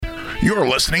You're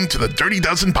listening to the Dirty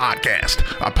Dozen Podcast,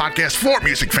 a podcast for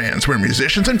music fans where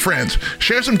musicians and friends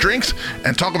share some drinks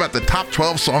and talk about the top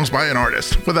 12 songs by an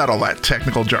artist without all that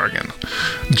technical jargon.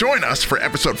 Join us for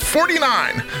episode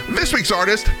 49. This week's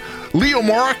artist, Leo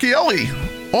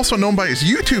Moracchioli, also known by his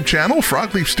YouTube channel,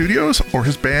 Frog Leap Studios, or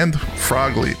his band,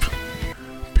 Frog Leap.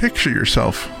 Picture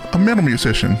yourself a metal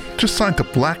musician just signed to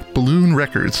Black Balloon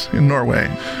Records in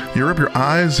Norway. You rub your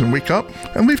eyes and wake up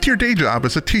and leave to your day job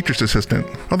as a teacher's assistant.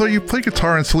 Although you play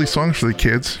guitar and silly songs for the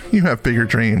kids, you have bigger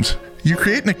dreams. You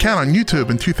create an account on YouTube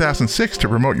in 2006 to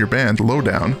promote your band,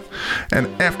 Lowdown.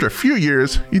 And after a few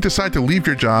years, you decide to leave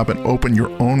your job and open your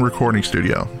own recording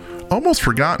studio. Almost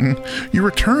forgotten, you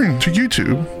return to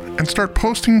YouTube and start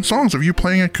posting songs of you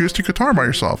playing acoustic guitar by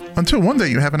yourself. Until one day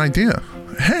you have an idea.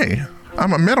 Hey,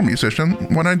 I'm a metal musician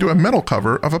when I do a metal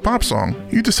cover of a pop song.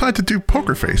 You decide to do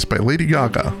Poker Face by Lady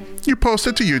Gaga. You post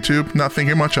it to YouTube, not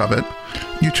thinking much of it.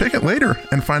 You check it later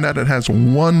and find out it has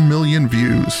 1 million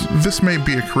views. This may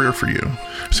be a career for you.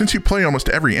 Since you play almost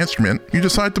every instrument, you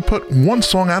decide to put one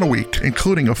song out a week,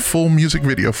 including a full music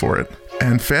video for it.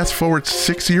 And fast forward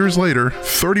 6 years later,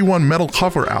 31 metal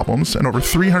cover albums and over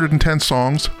 310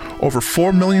 songs, over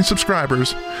 4 million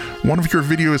subscribers, one of your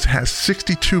videos has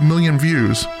 62 million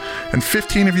views, and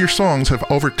 15 of your songs have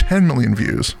over 10 million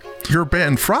views. Your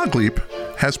band Frog Leap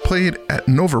has played at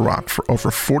Nova Rock for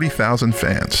over 40,000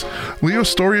 fans. Leo's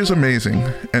story is amazing,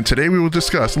 and today we will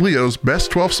discuss Leo's best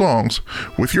 12 songs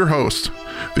with your host,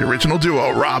 the original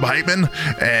duo, Rob Heitman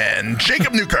and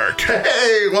Jacob Newkirk.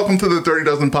 Hey, welcome to the Dirty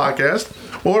Dozen Podcast.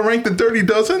 We'll rank the Dirty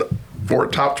Dozen for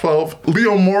top 12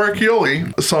 Leo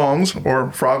Moracchioli songs,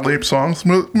 or Frog Leap songs.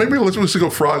 Maybe let's just go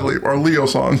Frog Leap or Leo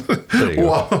songs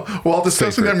while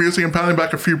discussing their music and pounding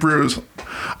back a few brews.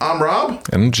 I'm Rob.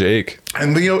 I'm Jake.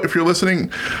 And Leo, if you're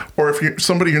listening, or if you're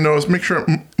somebody who knows, make sure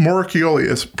Moracchioli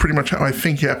is pretty much how I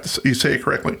think you say it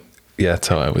correctly. Yeah, that's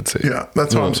how I would say it. Yeah,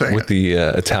 that's how I'm saying with the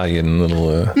Italian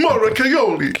little...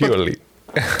 Moracchioli.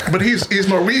 But he's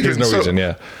Norwegian. He's Norwegian,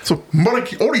 yeah. So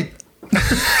Moracchioli.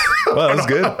 Well, that was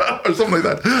good. Or something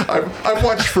like that. I've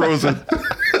watched Frozen.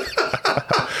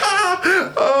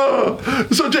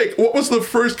 So Jake, what was the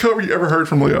first cover you ever heard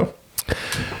from Leo?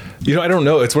 You know, I don't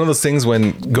know. It's one of those things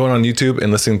when going on YouTube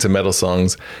and listening to metal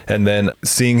songs and then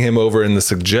seeing him over in the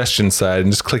suggestion side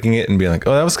and just clicking it and being like,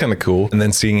 oh, that was kind of cool. And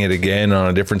then seeing it again on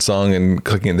a different song and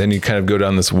clicking it. Then you kind of go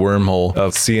down this wormhole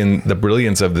of seeing the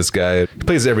brilliance of this guy. He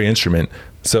plays every instrument.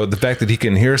 So the fact that he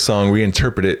can hear a song,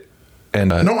 reinterpret it, and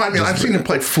no, I mean, I've seen him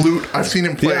play flute. I've seen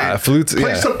him play flutes,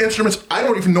 some instruments. I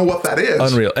don't even know what that is.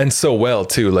 Unreal. And so well,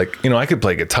 too. Like, you know, I could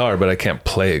play guitar, but I can't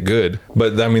play it good.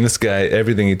 But, I mean, this guy,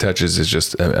 everything he touches is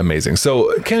just amazing. So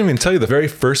I can't even tell you the very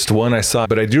first one I saw,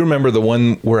 but I do remember the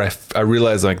one where I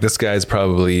realized, like, this guy's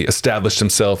probably established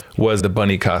himself was the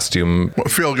bunny costume.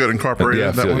 Feel Good Incorporated.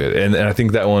 Yeah, Feel Good. And I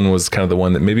think that one was kind of the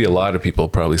one that maybe a lot of people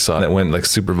probably saw that went, like,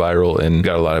 super viral and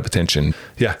got a lot of attention.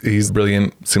 Yeah, he's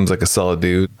brilliant. Seems like a solid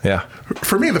dude. Yeah.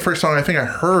 For me, the first song I think I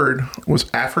heard was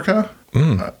Africa.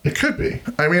 It could be.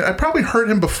 I mean, I probably heard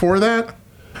him before that,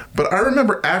 but I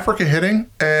remember Africa hitting,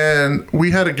 and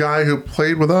we had a guy who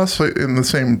played with us in the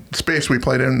same space we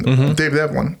played in, Dave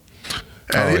Devlin.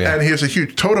 And he was a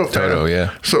huge Toto fan. Toto,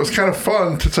 yeah. So it's kind of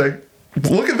fun to say,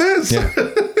 look at this. Yeah.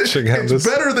 It's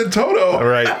better than Toto. All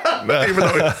right. Even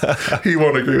though he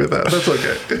won't agree with that. That's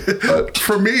okay. But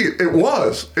for me, it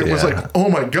was. It was like, oh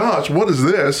my gosh, what is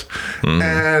this?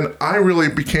 And I really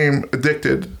became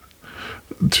addicted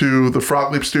to the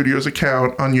Frog Leap Studios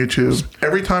account on YouTube.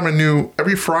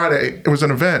 Every Friday, it was an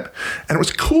event. And it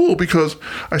was cool because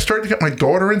I started to get my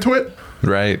daughter into it.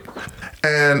 Right.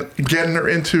 And getting her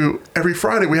into every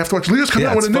Friday, we have to watch Leo's come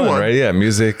out with a new one. Right? Yeah,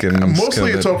 music and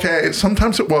mostly it's okay.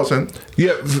 Sometimes it wasn't.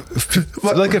 Yeah,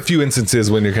 like a few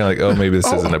instances when you're kind of like, oh, maybe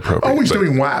this isn't appropriate. Oh, he's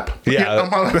doing WAP. Yeah.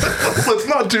 Let's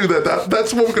not do that.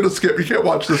 That's what we're going to skip. You can't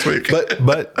watch this week. But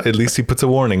at least he puts a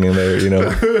warning in there, you know.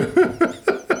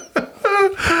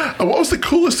 What was the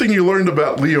coolest thing you learned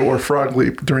about Leo or Frog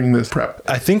Leap during this prep?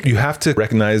 I think you have to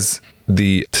recognize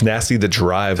the tenacity, the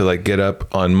drive to like get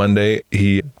up on Monday.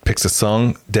 He picks a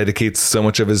song, dedicates so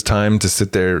much of his time to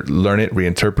sit there, learn it,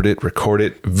 reinterpret it, record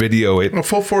it, video it. A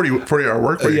full 40-hour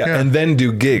work week. Yeah, and then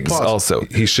do gigs also.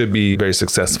 He should be very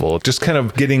successful. Just kind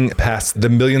of getting past the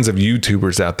millions of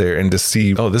YouTubers out there and to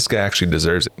see, oh, this guy actually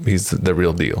deserves it. He's the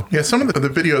real deal. Yeah, some of the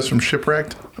videos from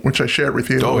Shipwrecked, which I shared with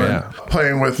you. Oh, yeah.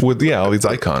 Playing with all these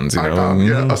icons, you know.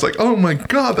 Yeah, I was like, oh my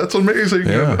God, that's amazing.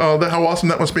 Yeah. And, how awesome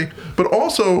that must be. But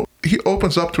also, he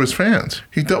opens up to his fans.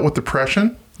 He dealt with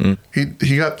depression.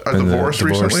 He got a divorce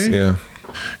recently. Yeah.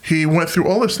 He went through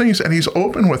all those things and he's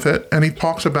open with it and he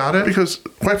talks about it because,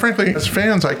 quite frankly, as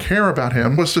fans, I care about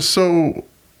him. Was just so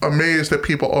amazed at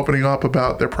people opening up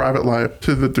about their private life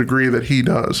to the degree that he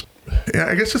does. Yeah,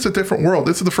 I guess it's a different world.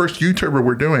 This is the first YouTuber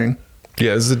we're doing.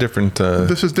 Yeah, this is a different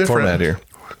format here.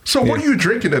 So what are you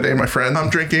drinking today, my friend? I'm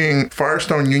drinking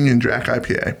Firestone Union Jack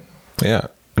IPA. Yeah,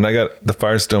 and I got the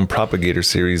Firestone Propagator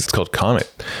series. It's called Comet.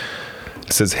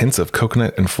 It says hints of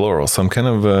coconut and floral, so I'm kind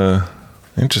of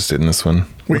interested in this one.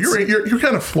 Well, you're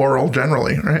kind of floral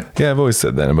generally, right? Yeah, I've always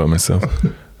said that about myself.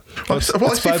 Well, it's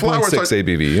I see flowers. 5.6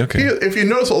 ABV. Okay. If you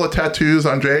notice all the tattoos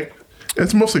on Jake,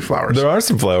 it's mostly flowers. There are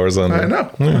some flowers on there. I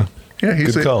know. Yeah,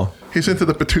 he's call. He's into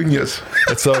the petunias.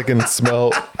 That's all I can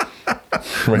smell.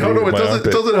 Right No, it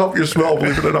doesn't help your smell,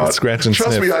 believe it or not. Scratch and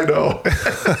Trust sniff. me, I know.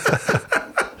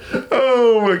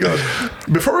 Oh my gosh.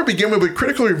 Before we begin with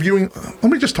critically reviewing,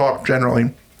 let me just talk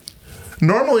generally.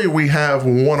 Normally we have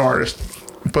one artist,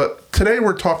 but today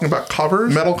we're talking about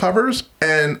covers, metal covers,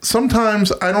 and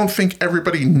sometimes I don't think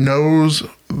everybody knows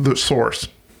the source.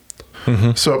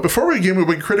 Mm-hmm. So before we begin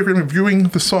with critically reviewing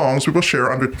the songs, we will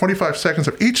share under 25 seconds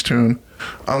of each tune.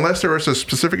 Unless there is a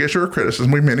specific issue or criticism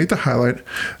we may need to highlight,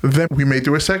 then we may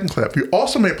do a second clip. We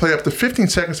also may play up to 15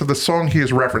 seconds of the song he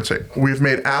is referencing. We've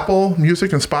made Apple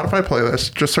Music and Spotify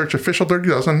playlists. Just search Official Dirty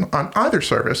Dozen on either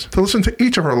service to listen to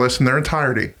each of our lists in their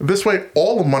entirety. This way,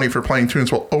 all the money for playing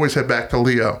tunes will always head back to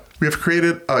Leo. We have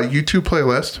created a YouTube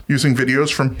playlist using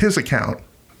videos from his account.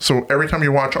 So every time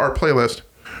you watch our playlist,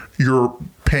 you're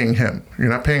paying him. You're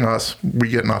not paying us. We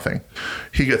get nothing.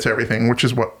 He gets everything, which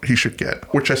is what he should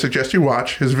get, which I suggest you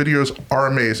watch. His videos are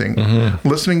amazing. Mm-hmm.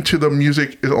 Listening to the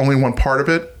music is only one part of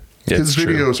it. Yeah, his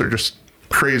videos are just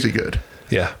crazy good.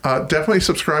 Yeah. Definitely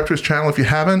subscribe to his channel if you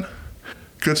haven't.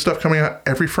 Good stuff coming out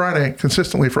every Friday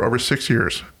consistently for over 6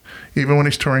 years, even when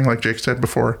he's touring, like Jake said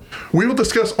before. We will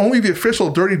discuss only the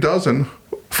official Dirty Dozen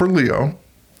for Leo,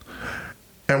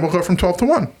 and we'll go from 12 to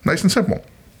 1. Nice and simple.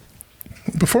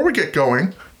 Before we get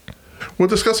going, we'll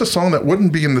discuss a song that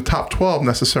wouldn't be in the top 12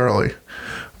 necessarily,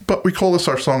 but we call this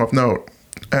our song of note.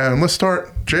 And let's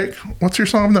start. Jake, what's your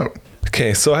song of note?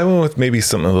 Okay, so I went with maybe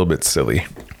something a little bit silly.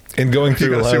 And going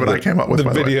through a lot of the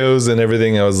videos and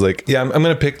everything, I was like, yeah, I'm going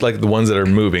to pick like the ones that are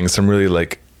moving, some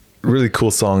really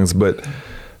cool songs. But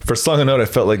for song of note, I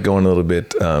felt like going a little bit,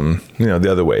 the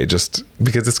other way, just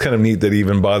because it's kind of neat that he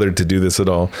even bothered to do this at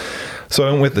all. So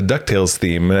I went with the DuckTales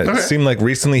theme, and it seemed like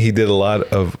recently he did a lot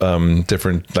of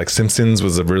different, like Simpsons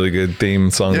was a really good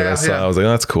theme song that I saw. I was like, oh,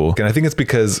 that's cool. And I think it's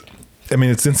because, I mean,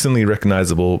 it's instantly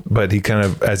recognizable, but he kind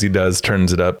of, as he does,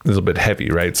 turns it up a little bit heavy,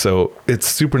 right? So it's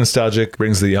super nostalgic,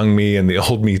 brings the young me and the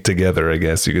old me together, I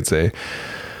guess you could say.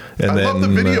 And I love the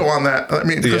video on that. I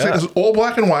mean, because it was all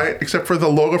black and white, except for the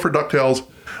logo for DuckTales,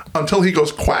 until he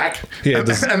goes quack, and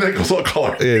then it goes all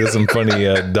color. Yeah, there's some funny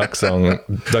duck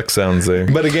sounds there.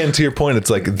 But again, to your point, it's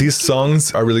like these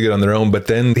songs are really good on their own, but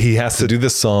then he has to do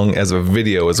this song as a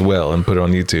video as well and put it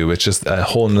on YouTube. It's just a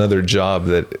whole nother job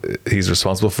that he's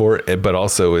responsible for, but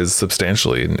also is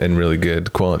substantially and really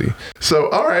good quality. So,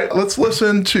 all right, let's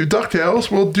listen to DuckTales.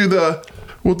 We'll do the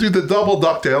double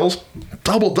DuckTales.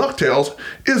 Double DuckTales?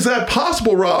 Is that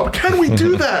possible, Rob? Can we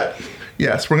do that?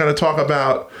 Yes, we're going to talk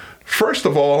about, first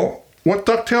of all, what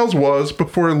DuckTales was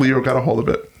before Leo got a hold of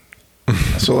it.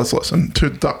 So let's listen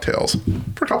to DuckTales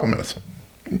for a couple minutes.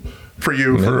 For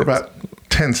you, for about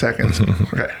 10 seconds.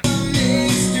 Okay.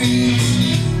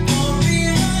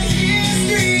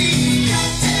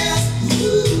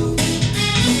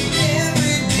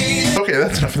 Okay,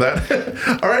 that's enough of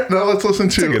that. All right, now let's listen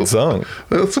to. It's a good song.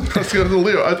 Let's go to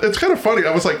Leo. It's kind of funny.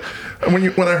 I was like,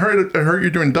 when I heard you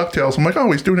doing DuckTales, I'm like, oh,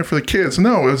 he's doing it for the kids.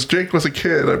 No, it was Jake was a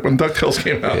kid when DuckTales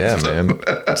came out. Yeah, man,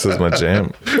 this is my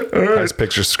jam. Right. Nice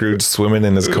picture, Scrooge swimming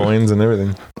in his coins and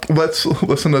everything. Let's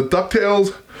listen to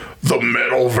DuckTales, the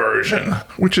metal version,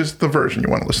 which is the version you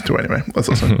want to listen to anyway. Let's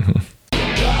listen.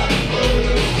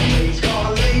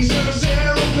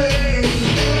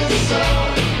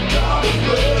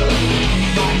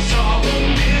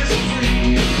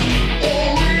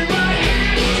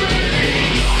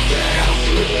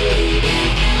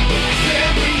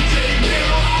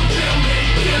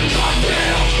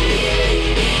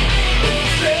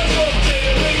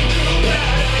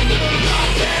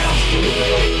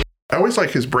 I always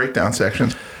like his breakdown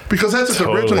sections because that's his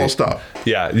original stuff.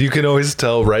 Yeah, you can always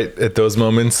tell right at those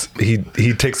moments he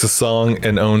takes a song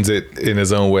and owns it in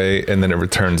his own way, and then it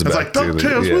returns back like, to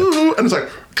DuckTales, woo, and it's like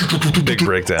big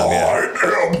breakdown. I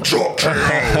am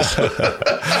DuckTales.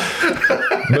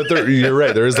 But you're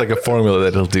right. There is like a formula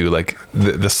that he'll do. Like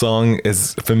the song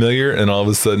is familiar, and all of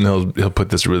a sudden he'll put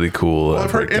this really cool. Well,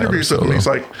 I've heard interviews with him. He's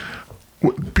like,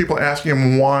 people asking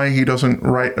him why he doesn't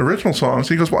write original songs.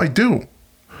 He goes, "Well, I do."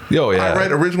 Oh, yeah. I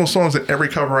write original songs in every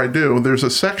cover I do. There's a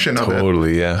section of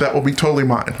it that will be totally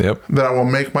mine. Yep. That I will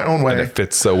make my own way. And it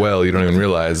fits so well, you don't even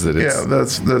realize that it's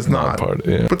that's not part of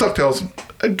it. Yeah. But DuckTales,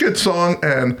 a good song,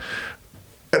 and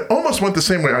it almost went the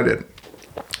same way I did.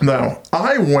 Now,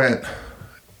 I went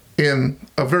in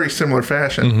a very similar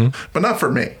fashion, but not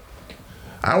for me.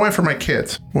 I went for my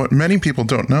kids. What many people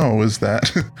don't know is that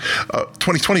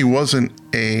 2020 wasn't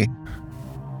a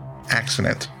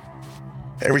accident.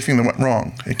 Everything that went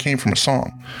wrong, it came from a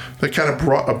song that kind of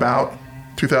brought about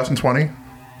 2020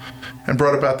 and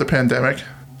brought about the pandemic.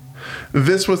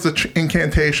 This was the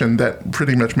incantation that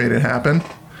pretty much made it happen.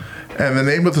 And the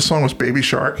name of the song was Baby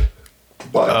Shark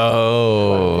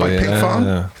by Pink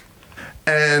Fong.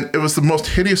 And it was the most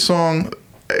hideous song.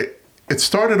 It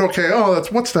started okay. Oh,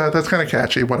 what's that? That's kind of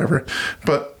catchy, whatever.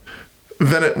 But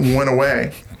then it went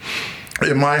away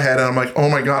in my head, and I'm like, oh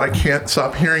my God, I can't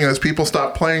stop hearing this. People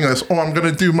stop playing this. Oh, I'm going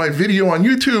to do my video on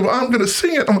YouTube. I'm going to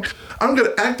sing it. I'm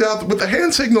going to act out with the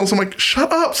hand signals. I'm like,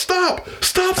 shut up, stop.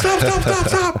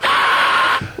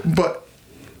 But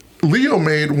Leo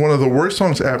made one of the worst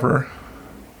songs ever,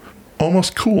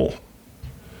 almost cool.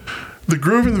 The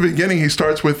groove in the beginning, he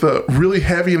starts with really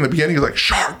heavy in the beginning. He's like,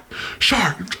 shark,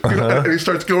 and he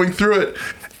starts going through it.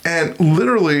 And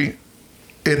literally,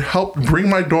 it helped bring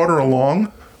my daughter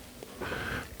along,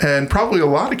 and probably a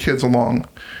lot of kids along,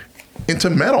 into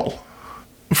metal.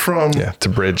 From to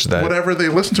bridge that. Whatever they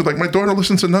listen to. Like, my daughter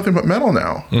listens to nothing but metal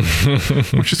now,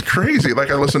 which is crazy. Like,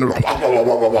 I listen to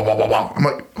I'm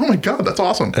like, oh my God, that's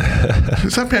awesome.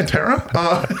 Is that Pantera?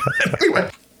 Anyway,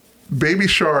 Baby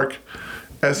Shark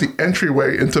as the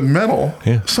entryway into metal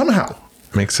somehow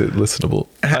makes it listenable.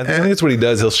 I think that's what he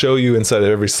does. He'll show you inside of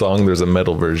every song there's a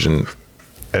metal version,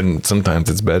 and sometimes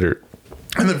it's better.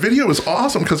 And the video is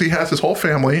awesome because he has his whole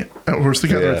family who was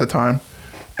together at the time.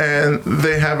 And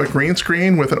they have a green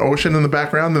screen with an ocean in the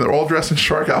background, and they're all dressed in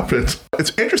shark outfits.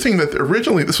 It's interesting that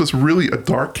originally this was really a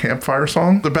dark campfire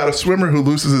song about a swimmer who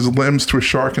loses his limbs to a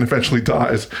shark and eventually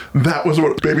dies. That was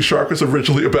what Baby Shark was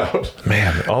originally about.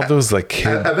 Man, all those like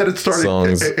kid and then it started.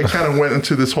 Songs. It kind of went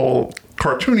into this whole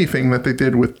cartoony thing that they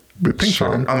did with Pink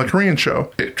Fong on the Korean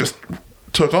show. It just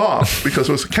took off because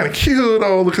it was kind of cute.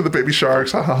 Oh, look at the baby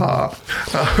sharks! Ha ha ha.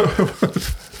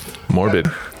 Morbid.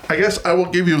 I guess I will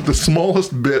give you the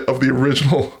smallest bit of the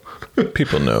original.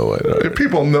 People know what.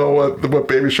 People know what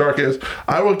Baby Shark is.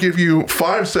 I will give you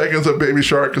 5 seconds of Baby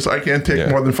Shark because I can't take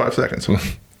more than 5 seconds.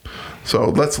 So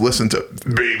let's listen to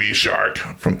Baby Shark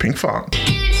from Pink Fong.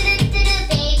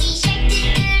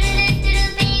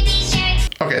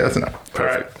 Okay, that's enough. All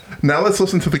right. Now let's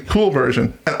listen to the cool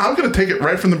version. And I'm going to take it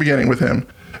right from the beginning with him.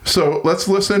 So let's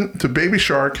listen to Baby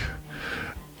Shark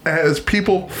as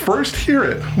people first hear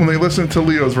it when they listen to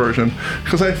Leo's version,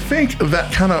 because I think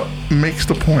that kind of makes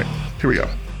the point. Here we go.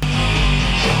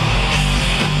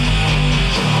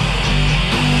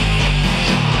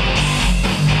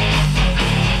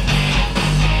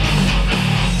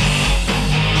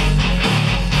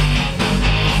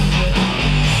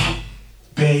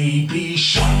 Baby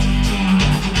shark,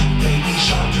 baby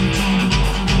shark,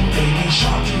 baby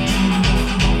shark,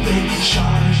 baby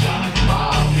shark,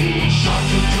 mommy shark,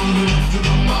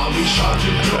 mommy shark.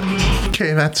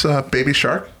 Okay, that's Baby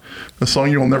Shark, the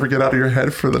song you will never get out of your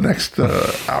head for the next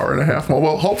hour and a half. Well,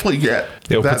 we'll hopefully get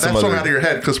that song out of your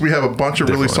head, because we have a bunch of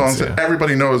really songs that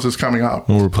everybody knows is coming up.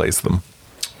 We'll replace them.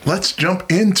 Let's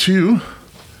jump into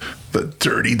the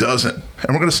Dirty Dozen. And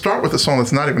we're going to start with a song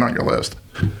that's not even on your list.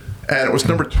 And it was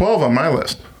number 12 on my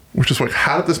list, which is like,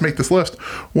 how did this make this list?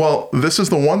 Well, this is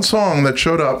the one song that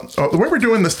showed up. The way we're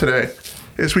doing this today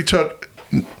is we took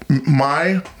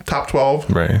my top 12,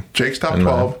 right, Jake's top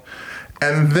 12,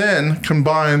 and then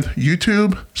combined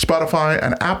YouTube, Spotify,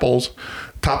 and Apple's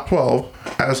top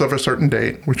 12 as of a certain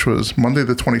date, which was Monday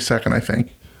the 22nd, I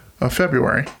think, of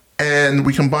February. And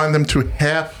we combined them to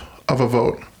half of a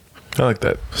vote. I like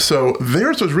that. So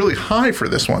theirs was really high for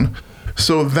this one.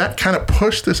 So that kind of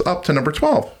pushed this up to number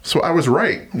 12. So I was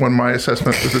right when my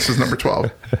assessment that this is number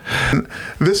 12. And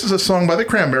this is a song by the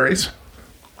Cranberries.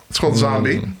 It's called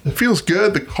Zombie. It feels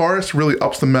good. The chorus really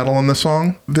ups the metal in the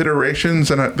song. The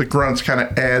iterations and the grunts kind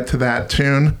of add to that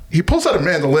tune. He pulls out a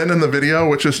mandolin in the video,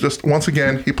 which is just, once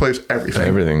again, he plays everything.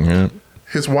 Everything, yeah.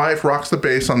 His wife rocks the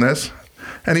bass on this.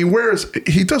 And he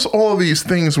does all of these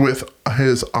things with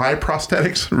his eye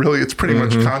prosthetics. Really, it's pretty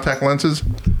much contact lenses.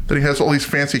 That he has all these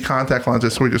fancy contact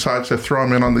lenses, so he decides to throw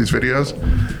them in on these videos.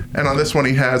 And on this one,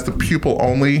 he has the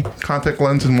pupil-only contact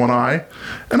lens in one eye.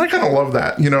 And I kind of love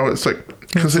that. You know, it's like,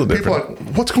 Because It's a little people are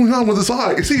like, what's going on with his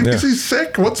eye? Is he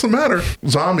sick? What's the matter?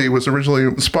 Zombie was originally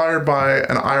inspired by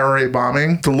an IRA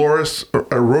bombing. Dolores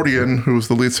O'Riordan, who was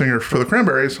the lead singer for the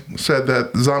Cranberries, said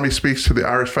that Zombie speaks to the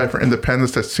Irish fight for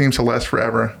independence that seems to last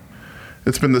forever.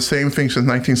 It's been the same thing since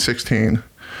 1916.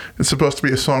 It's supposed to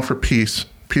be a song for peace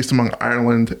among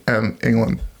Ireland and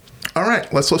England. All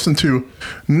right, let's listen to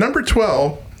number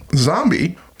 12,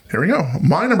 Zombie. Here we go.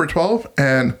 My number 12,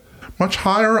 and much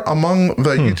higher among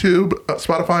the YouTube,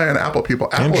 Spotify, and Apple people.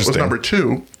 Apple was number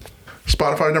 2,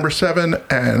 Spotify number 7,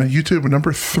 and YouTube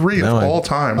number 3 of all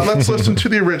time. Let's listen to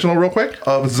the original real quick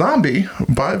of Zombie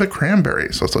by the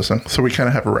Cranberries. Let's listen so we kind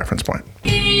of have a reference point.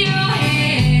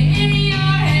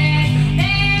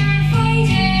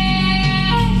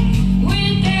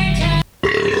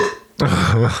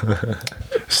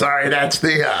 Sorry, that's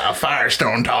the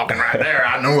Firestone talking right there.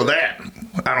 I know that.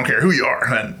 I don't care who you are.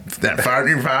 That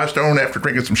Firestone, after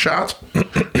drinking some shots,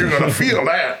 you're going to feel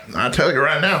that. I tell you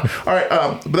right now. All right,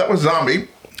 but that was Zombie.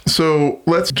 So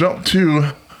let's jump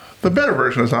to the better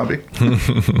version of Zombie,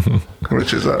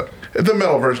 which is the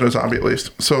metal version of Zombie, at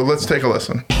least. So let's take a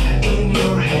listen. In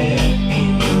your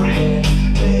head,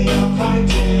 they are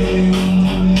fighting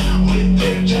with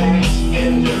their tanks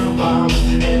and their bombs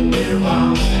and their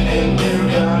bombs and their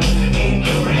guns. In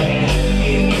your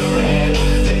head,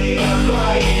 they are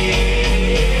crying.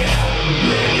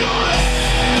 In your head,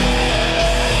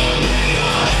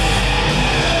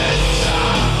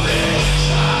 stop it.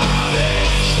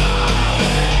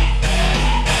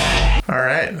 All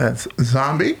right, that's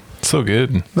Zombie. So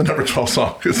good. The number 12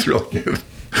 song is really good.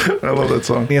 I love that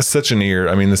song. He has such an ear.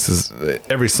 I mean,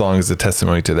 every song is a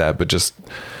testimony to that, but just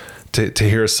to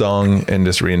hear a song and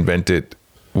just reinvent it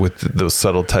with those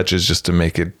subtle touches just to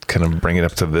make it kind of bring it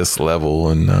up to this level.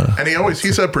 And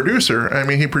he's a producer. I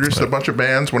mean, he produced a bunch of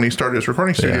bands when he started his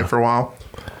recording studio for a while,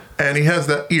 and he has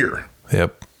that ear.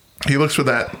 Yep. He looks for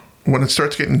that when it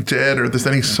starts getting dead or there's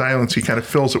any silence, he kind of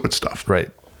fills it with stuff. Right.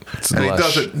 It's and he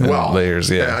does it well. Layers,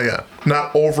 yeah.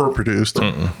 Not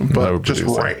overproduced, but just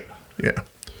right. Yeah.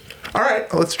 All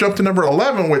right, let's jump to number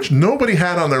 11, which nobody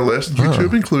had on their list.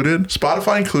 YouTube included,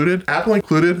 Spotify included, Apple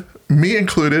included, me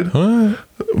included.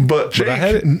 But Jake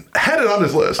had it on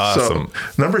his list. Awesome.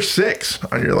 So number 6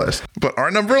 on your list. But our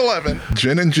number 11,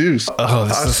 Gin and Juice. Oh,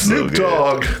 this is Snoop so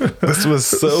Dogg. This was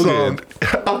so good.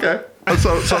 Okay.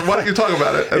 So why don't you talk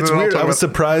about it? It's weird. I was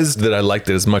surprised that I liked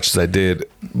it as much as I did.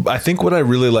 I think what I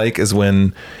really like is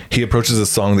when he approaches a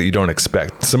song that you don't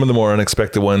expect. Some of the more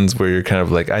unexpected ones where you're kind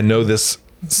of like, I know this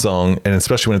song, and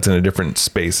especially when it's in a different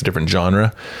space, a different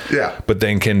genre. Yeah. But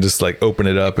then can just like open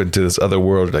it up into this other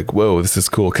world. Like, whoa, this is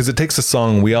cool. Because it takes a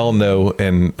song we all know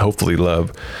and hopefully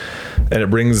love, and it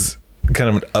brings kind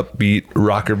of an upbeat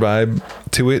rocker vibe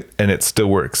to it, and it still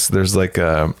works. There's like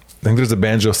I think there's a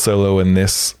banjo solo in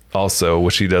this also,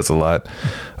 which he does a lot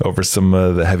over some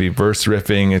of the heavy verse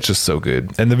riffing. It's just so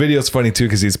good. And the video's funny too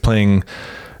because he's playing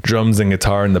drums and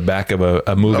guitar in the back of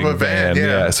a moving van.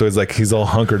 Yeah. So it's like he's all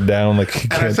hunkered down. Like he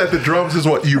can't. And I said the drums is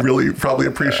what you really probably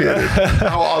appreciated.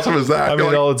 How awesome is that? I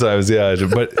mean, all the times, yeah.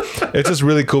 But it's just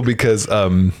really cool because I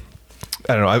don't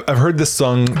know. I've heard this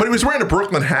song. But he was wearing a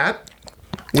Brooklyn hat.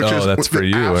 Which is that's for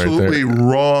you, absolutely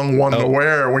wrong one to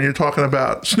wear when you're talking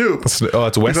about Snoop. Oh,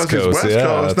 it's West Coast. It's West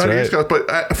Coast, not East Coast.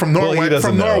 But from Norway,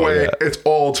 it's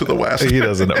all to the west. He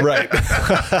doesn't know. Right.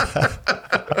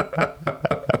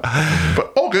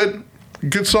 But all good.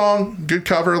 Good song, good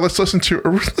cover. Let's listen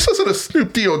to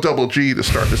Snoop D-O Double G to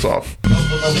start this off.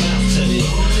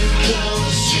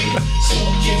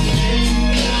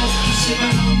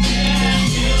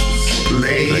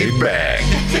 Laid back.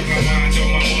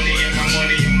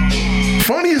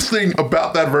 Funniest thing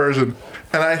about that version,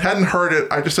 and I hadn't heard it,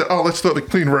 I just said, oh, let's throw the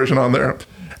clean version on there.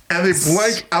 And they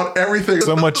blank out everything.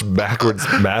 So much backwards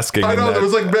masking. I know, there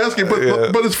was like masking, but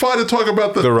it's fine to talk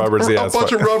about the rubbers, a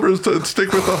bunch of rubbers to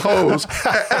stick with the hose,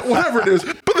 whatever it is.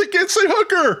 But they can't say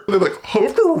hooker. They're like,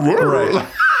 hooker? Right.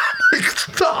 Like,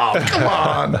 stop, come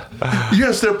on.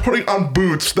 Yes, they're putting on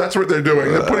boots. That's what they're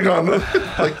doing. They're putting on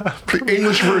like the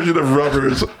English version of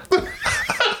rubbers.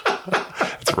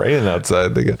 It's raining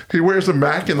outside. He wears a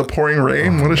Mac in the pouring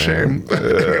rain. What a shame.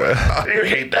 You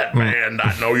hate that band.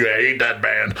 I know you hate that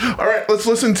band. All right, let's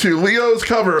listen to Leo's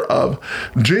cover of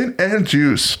Gin and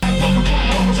Juice.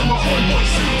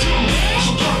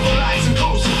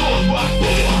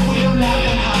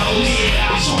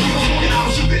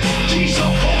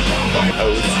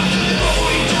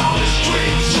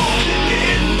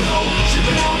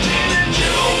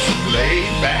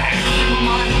 Laid back.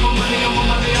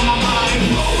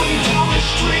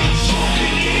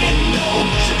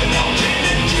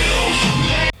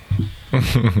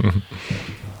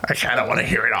 I kind of want to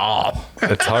hear it all.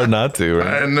 It's hard not to,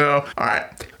 right? I know. All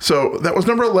right. So that was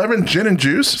number 11, Gin and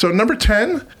Juice. So number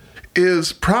 10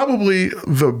 is probably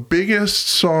the biggest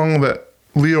song that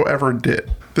Leo ever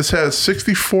did. This has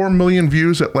 64 million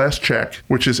views at last check,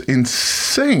 which is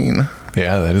insane.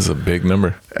 Yeah, that is a big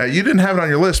number. You didn't have it on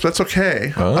your list, but that's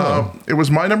okay. Oh. It was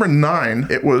my number 9.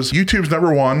 It was YouTube's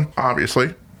number 1,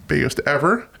 obviously, biggest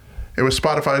ever. It was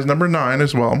Spotify's number 9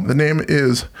 as well. The name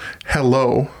is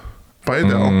Hello by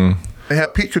Adele. They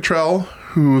had Pete Cottrell,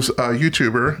 who's a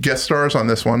YouTuber, guest stars on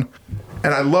this one.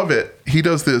 And I love it. He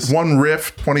does this one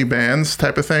riff, 20 bands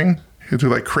type of thing. He'll do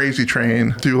like Crazy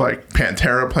Train, do like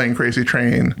Pantera playing Crazy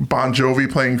Train, Bon Jovi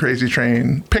playing Crazy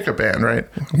Train, pick a band, right?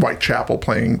 Whitechapel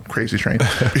playing Crazy Train.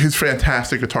 He's a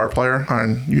fantastic guitar player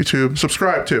on YouTube.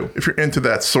 Subscribe to if you're into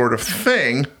that sort of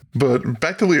thing. But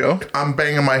back to Leo. I'm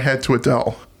banging my head to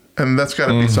Adele. And that's got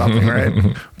to be something,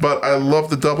 right? But I love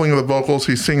the doubling of the vocals.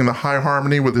 He's singing the high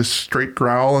harmony with his straight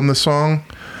growl in the song.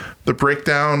 The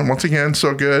breakdown, once again,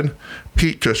 so good.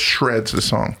 Pete just shreds the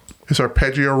song. His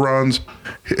arpeggio runs,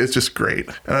 it's just great.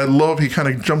 And I love he kind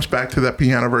of jumps back to that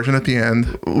piano version at the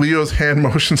end. Leo's hand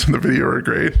motions in the video are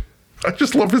great. I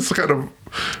just love his kind of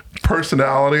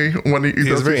personality when he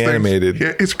does very these animated. things.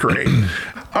 Yeah, it's great.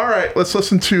 All right, let's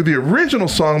listen to the original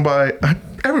song by,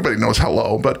 everybody knows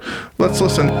Hello, but let's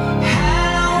listen.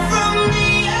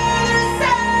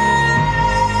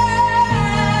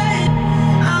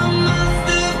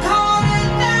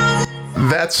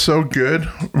 That's so good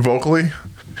vocally.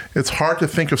 It's hard to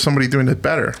think of somebody doing it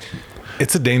better.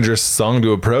 It's a dangerous song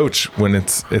to approach when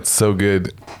it's so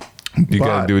good. You got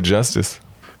But- to do it justice.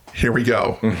 Here we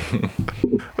go.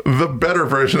 The better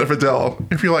version of Adele.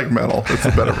 If you like metal, it's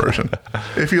the better version.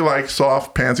 If you like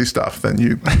soft, pansy stuff, then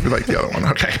you like the other one.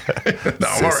 Okay. No,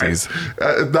 I'm all right. Sissies.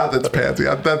 Not that it's pansy.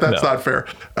 That's No. not fair.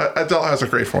 Adele has a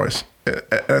great voice.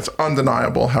 It's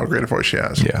undeniable how great a voice she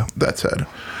has. Yeah. That said,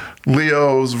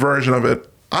 Leo's version of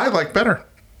it, I like better.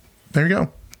 There you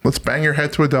go. Let's bang your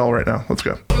head to Adele right now. Let's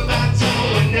go.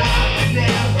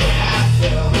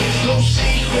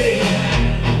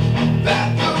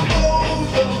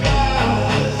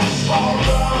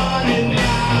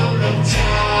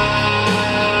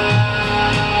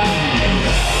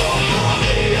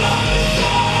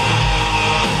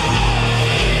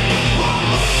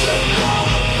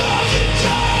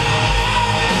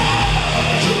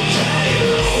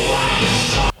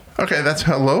 Okay, that's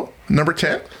Hello, number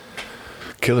 10.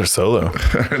 Killer solo.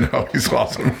 I know, he's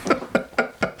awesome.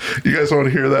 You guys want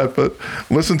to hear that, but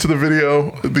listen to the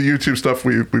video, the YouTube stuff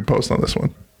we post on this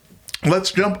one.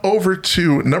 Let's jump over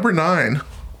to number 9,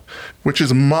 which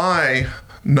is my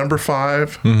number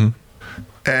 5,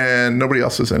 and nobody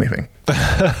else says anything.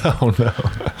 Oh, no.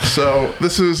 So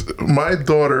this is, my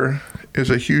daughter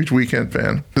is a huge Weeknd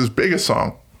fan. His biggest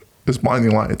song is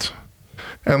Blinding Lights,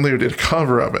 and Leo did a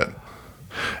cover of it.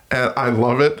 And I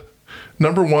love it.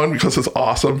 Number 1, because it's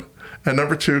awesome. And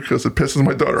number 2, because it pisses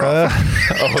my daughter off.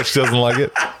 Oh, she doesn't like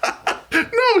it?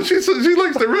 No, she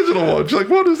likes the original one. She's like,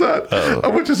 what is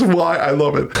that? Which is why I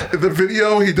love it. The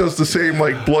video, he does the same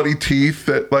like bloody teeth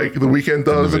that like The Weeknd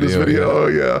does in his video.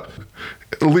 Yeah.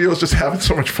 Leo's just having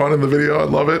so much fun in the video. I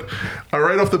love it.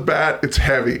 Right off the bat, it's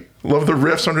heavy. Love the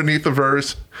riffs underneath the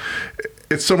verse.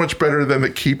 It's so much better than the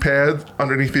keypad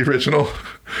underneath the original.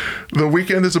 The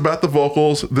Weeknd is about the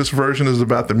vocals. This version is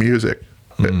about the music.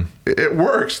 It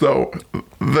works, though.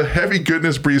 The heavy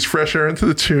goodness breathes fresh air into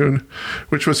the tune,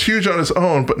 which was huge on its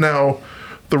own, but now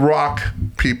the rock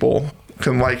people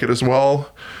can like it as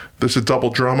well. There's a double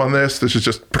drum on this. This is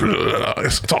just,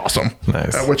 it's awesome.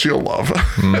 Nice. Which you'll love.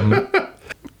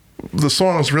 The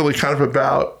song is really kind of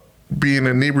about being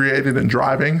inebriated and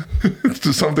driving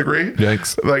to some degree.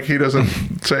 Yikes. Like he doesn't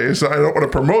say, I don't want to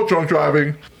promote drunk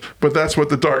driving, but that's what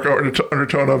the dark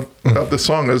undertone of the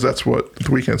song is. That's what The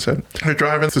Weeknd said. You're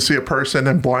driving to see a person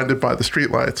and blinded by the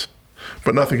streetlights,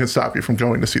 but nothing can stop you from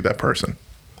going to see that person.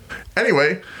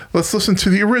 Anyway, let's listen to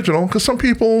the original, because some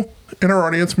people in our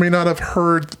audience may not have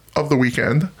heard of The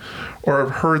Weeknd or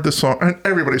have heard the song. And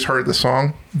everybody's heard the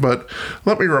song, but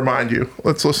let me remind you.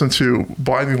 Let's listen to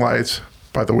Blinding Lights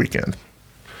by The Weeknd.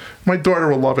 My daughter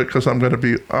will love it because I'm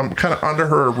kind of under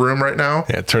her room right now.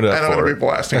 Yeah, turn it up and I'm for going to her. be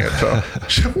blasting it. So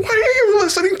she's like, why are you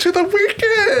listening to The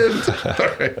Weeknd? All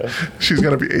right. She's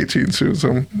going to be 18 soon,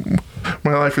 so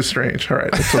my life is strange. All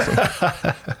right, let's listen.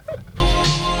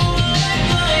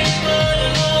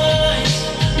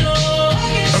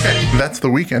 Okay, that's the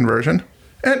Weeknd version.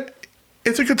 And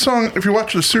it's a good song. If you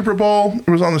watch the Super Bowl, it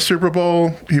was on the Super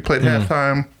Bowl. He played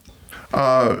halftime.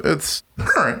 It's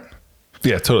current.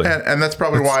 Yeah, totally. And that's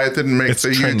probably why it didn't make it's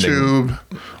the trending. YouTube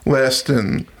list.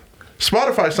 And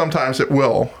Spotify sometimes it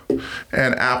will,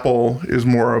 and Apple is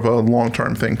more of a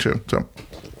long-term thing too. So,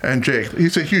 and Jake,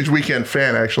 he's a huge Weeknd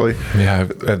fan actually. Yeah,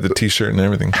 I have the T-shirt and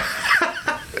everything.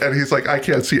 And he's like, I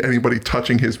can't see anybody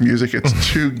touching his music.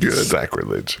 It's too good.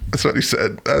 Sacrilege. That's what he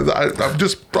said.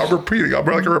 I'm repeating. I'm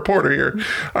like a reporter here.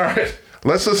 All right.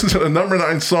 Let's listen to the number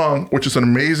 9 song, which is an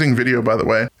amazing video, by the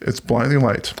way. It's Blinding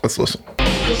Lights. Let's listen.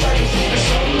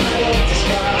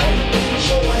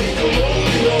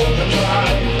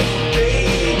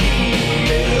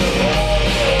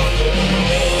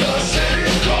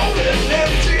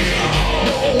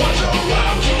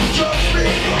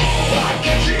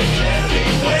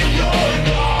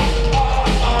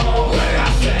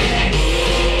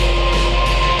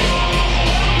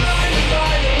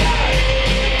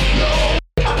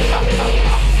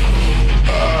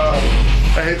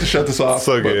 I hate to shut this off.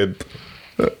 So good.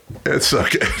 It's so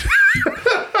good.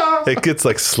 It gets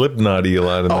like Slipknot-y a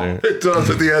lot in there. It does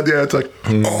at the end. Yeah, it's like,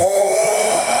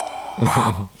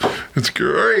 oh. It's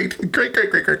great. Great.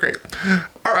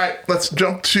 All right, let's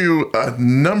jump to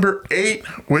number 8,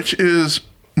 which is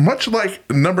much like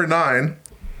number 9,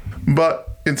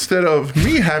 but instead of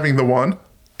me having the 1,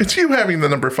 it's you having the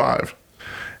number 5.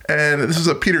 And this is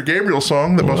a Peter Gabriel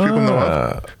song that most people know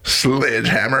of,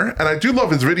 Sledgehammer. And I do love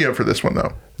his video for this one,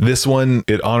 though. This one,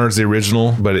 it honors the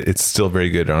original, but it's still very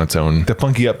good on its own. The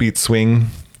funky upbeat swing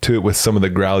to it with some of the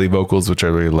growly vocals, which I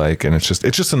really like. And it's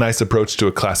just a nice approach to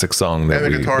a classic song. That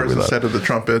And the guitars love. instead of the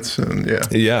trumpets. And yeah.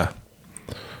 Yeah.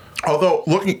 Although,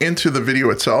 looking into the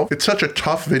video itself, it's such a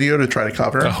tough video to try to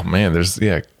cover. Oh, man. There's,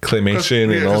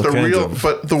 claymation and all kinds of...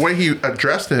 But the way he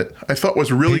addressed it, I thought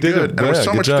was really good. And it was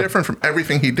so much different from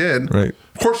everything he did. Right.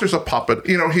 Of course, there's a puppet.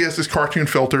 You know, he has his cartoon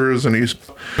filters, and he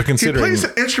plays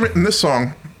an instrument in this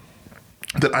song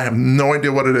that I have no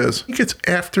idea what it is. I think it's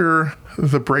after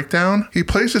the breakdown. He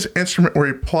plays this instrument where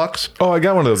he plucks. Oh, I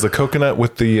got one of those. The coconut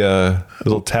with the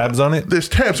little tabs on it. There's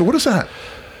tabs. So what is that?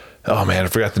 Oh, man, I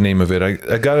forgot the name of it.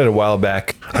 I got it a while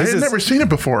back. I had never seen it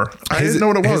before. I didn't know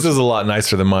what it was. His is a lot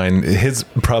nicer than mine. His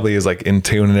probably is like in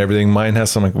tune and everything. Mine has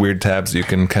some like weird tabs you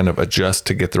can kind of adjust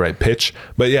to get the right pitch.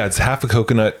 But yeah, it's half a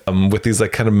coconut with these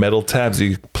like kind of metal tabs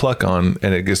you pluck on,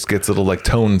 and it just gets little like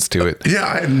tones to it. Yeah,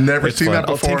 I had never It's seen fun. that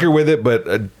before. I'll tinker with it, but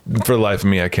for the life of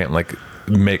me, I can't like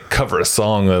cover a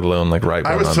song, let alone like write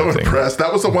one. I was on so the thing. impressed.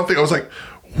 That was the one thing I was like,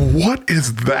 what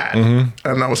is that? Mm-hmm.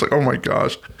 And I was like, oh my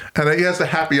gosh. And he has the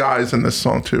happy eyes in this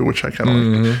song too, which I kind of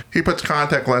like. He puts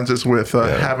contact lenses with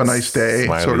Have a Nice Day,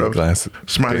 smiley sort of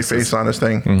smiley faces. face on his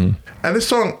thing. And this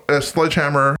song,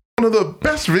 Sledgehammer, one of the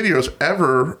best videos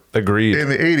ever. Agreed. In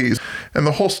the 80s. And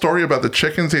the whole story about the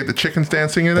chickens, he had the chickens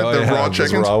dancing in it, Oh, the yeah, raw those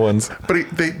chickens. raw ones. But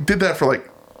they did that for like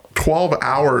 12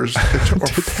 hours or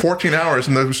 14 hours,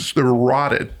 and they were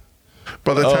rotted.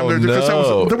 By the time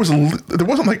there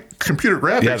wasn't like computer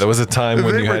graphics. Yeah, there was a time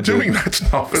when they you were had doing to that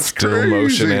stuff. It's still crazy.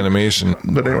 motion animation.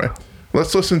 But anyway,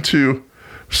 let's listen to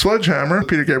Sledgehammer,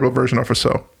 Peter Gabriel version of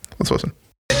So. Let's listen.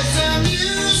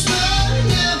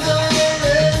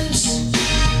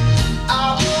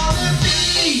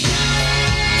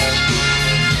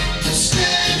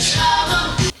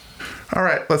 All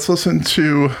right, let's listen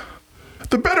to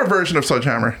the better version of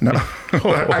Sledgehammer. No,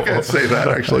 I can't say that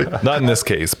actually. Not in this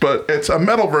case. But it's a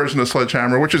metal version of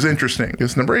Sledgehammer, which is interesting.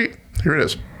 It's number 8. Here it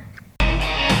is.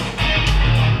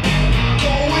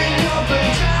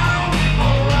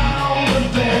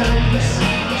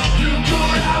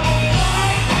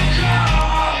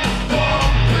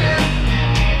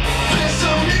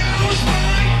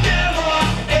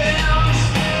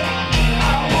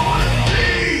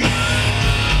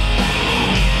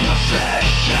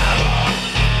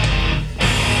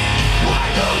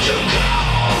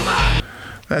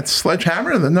 That's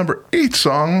Sledgehammer, the number 8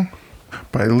 song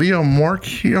by Leo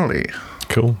Morchioli.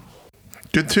 Cool.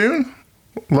 Good tune.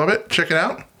 Love it. Check it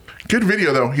out. Good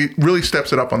video, though. He really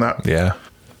steps it up on that. Yeah.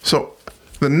 So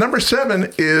the number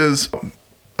 7 is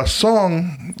a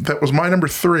song that was my number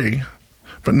 3,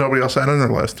 but nobody else had on their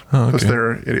list because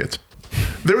they're idiots.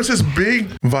 There was this big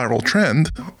viral trend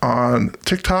on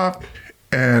TikTok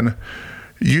and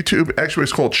YouTube. Actually,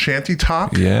 it's called Shanty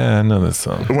Talk. Yeah, I know this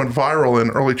song. It went viral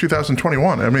in early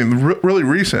 2021. I mean, really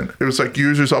recent. It was like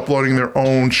users uploading their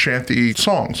own shanty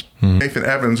songs. Nathan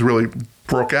Evans really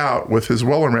broke out with his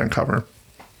Wellerman cover.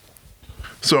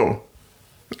 So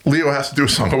Leo has to do a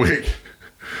song a week.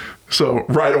 So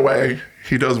right away,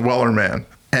 he does Wellerman.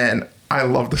 And I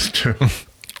love this tune.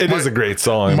 It is a great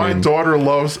song. My daughter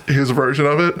loves his version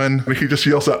of it, and he just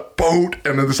yells out, boat,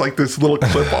 and then there's like this little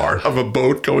clip art of a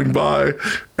boat going by,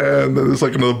 and then there's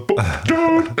like another boat,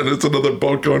 and it's another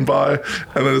boat going by,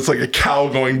 and then it's like a cow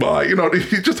going by. You know,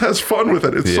 he just has fun with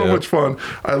it. It's so much fun.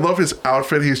 I love his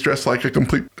outfit. He's dressed like a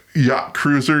complete yacht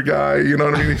cruiser guy. You know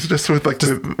what I mean? He's just with like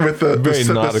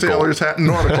the sailor's hat.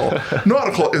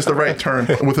 Nautical is the right term.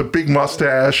 With a big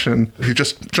mustache, and he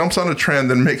just jumps on a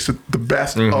trend and makes it the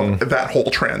best of that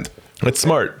whole trend. It's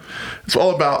smart. It's all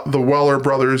about the Weller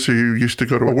brothers who used to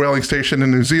go to a whaling station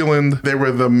in New Zealand. They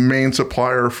were the main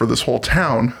supplier for this whole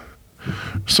town.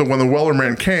 So when the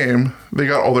Wellerman came, they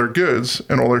got all their goods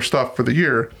and all their stuff for the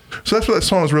year. So that's what that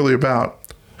song is really about.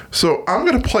 So I'm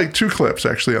going to play 2 clips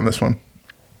actually on this one.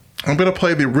 I'm going to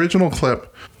play the original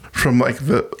clip from like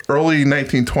the early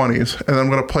 1920s, and then I'm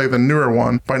going to play the newer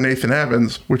one by Nathan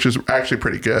Evans, which is actually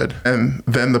pretty good. And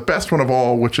then the best one of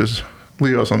all, which is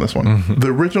Leo's on this one. The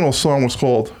original song was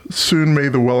called Soon May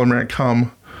the Wellerman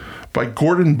Come by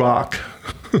Gordon Bach.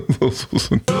 Let's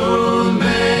listen. Soon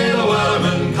may the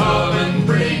Wellerman come and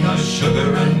bring us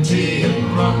sugar and tea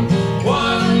and rum.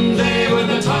 One day when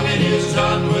the tonguing is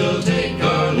done, we'll take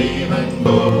our leave and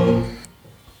go.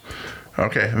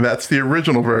 Okay, that's the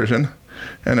original version.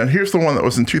 And then here's the one that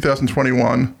was in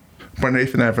 2021 by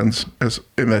Nathan Evans as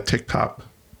in that TikTok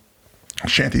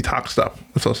shanty talk stuff.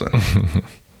 Let's listen.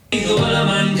 The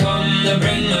Wellerman come to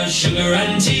bring us sugar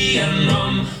and tea and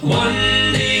rum. One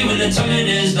day when the tonguing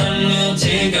is done, we'll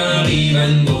take our leave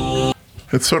and go.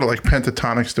 It's sort of like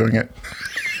Pentatonix doing it.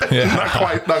 Yeah. not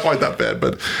quite that bad,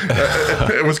 but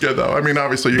it was good though. I mean,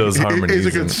 obviously, he's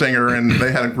a good singer, and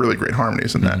they had really great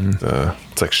harmonies in that.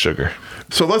 It's like sugar.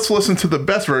 So let's listen to the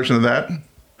best version of that.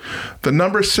 The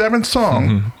number 7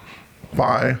 song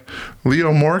by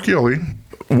Leo Moracchioli,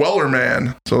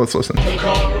 Wellerman. So let's listen.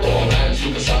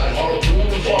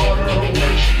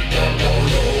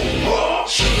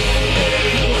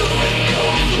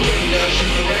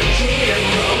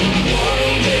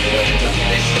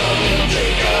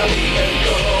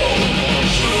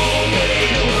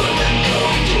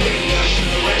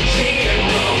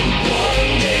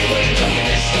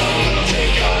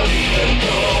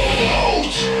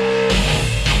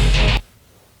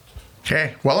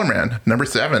 Okay, Wellerman, number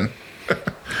 7.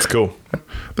 It's cool.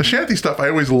 The shanty stuff I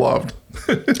always loved.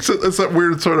 it's that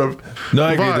weird sort of No,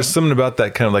 I agree. vibe. There's something about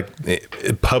that kind of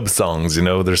like pub songs, you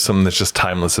know, there's something that's just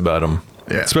timeless about them.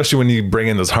 Yeah. Especially when you bring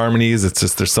in those harmonies. It's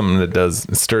just, there's something that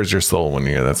it stirs your soul when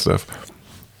you hear that stuff.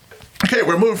 Okay,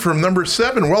 we're moving from number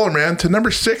 7, Wellerman, to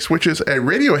number 6, which is a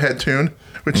Radiohead tune,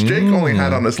 which Jake only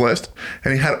had on his list,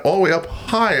 and he had it all the way up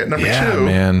high at number 2,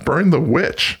 man. Burn the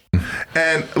Witch.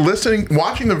 And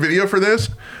watching the video for this,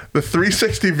 the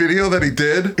 360 video that he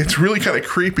did, it's really kind of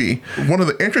creepy. One of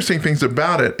the interesting things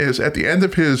about it is at the end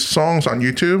of his songs on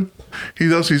YouTube, he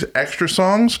does these extra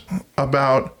songs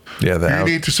about you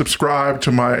need to subscribe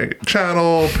to my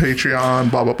channel,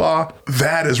 Patreon, blah, blah, blah.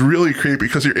 That is really creepy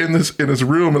because you're in his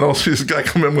room and also this guy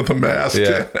come in with a mask.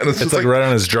 Yeah. And it's like right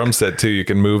on his drum set too. You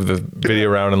can move the video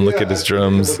around and look at his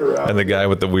drums and the guy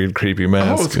with the weird creepy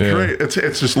mask. Oh, it's great.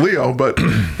 It's just Leo, but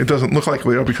it doesn't look like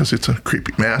Leo because it's a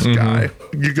creepy mask guy.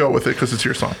 You go with it because it's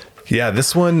your song. Yeah,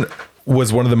 this one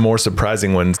was one of the more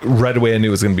surprising ones. Right away, I knew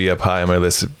it was going to be up high on my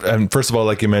list. And first of all,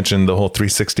 like you mentioned, the whole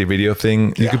 360 video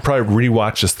thing, you could probably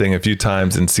rewatch this thing a few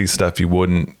times and see stuff you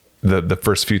wouldn't the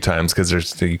first few times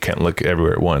because you can't look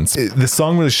everywhere at once. The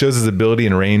song really shows his ability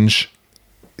and range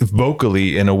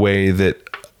vocally in a way that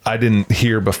I didn't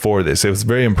hear before this. It was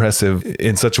very impressive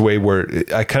in such a way where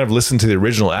I kind of listened to the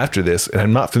original after this, and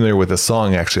I'm not familiar with the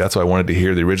song, actually. That's why I wanted to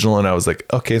hear the original, and I was like,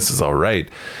 okay, this is all right.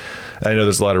 I know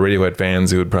there's a lot of Radiohead fans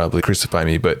who would probably crucify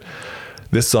me, but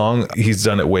this song, he's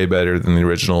done it way better than the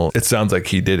original. It sounds like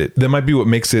he did it. That might be what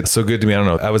makes it so good to me. I don't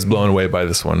know. I was blown away by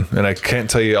this one, and I can't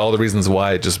tell you all the reasons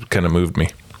why. It just kind of moved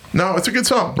me. No, it's a good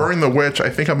song. Burn the Witch.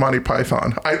 I think of Monty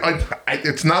Python.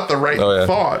 It's not the right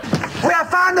thought. We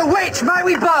have found the witch. May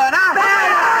we burn her?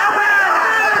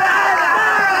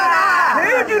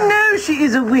 Who do you know she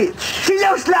is a witch? She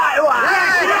looks like one.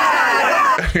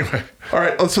 Anyway, all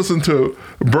right, let's listen to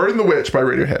Burn the Witch by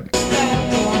Radiohead.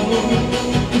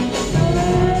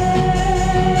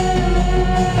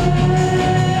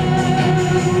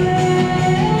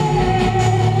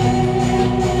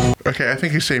 Okay, I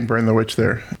think he's saying Burn the Witch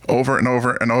there. Over and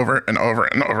over and over and over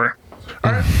and over.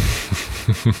 All right.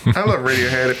 I love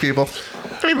Radiohead, people.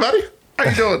 Hey, buddy. How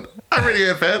you doing? I'm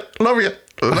Radiohead fan. Love you.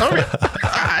 Love you.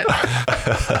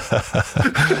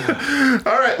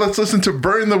 All right, let's listen to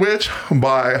Burn the Witch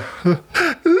by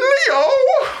Leo.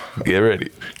 Get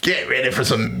ready. Get ready for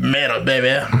some metal,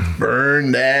 baby.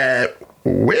 Burn that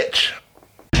witch.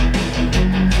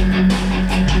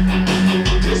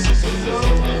 This is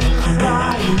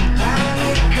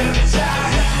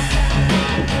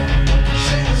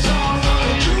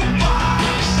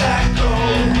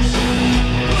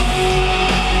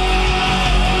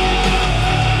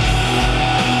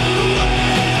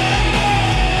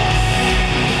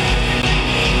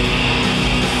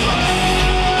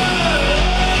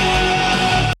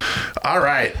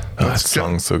right. Oh, that Let's go.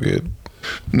 song's so good.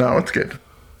 No, it's good.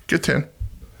 Good 10.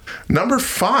 Number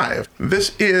 5.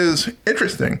 This is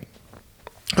interesting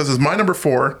because it's my number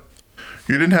 4.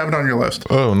 You didn't have it on your list.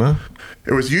 Oh, no.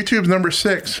 It was YouTube's number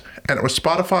 6, and it was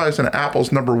Spotify's and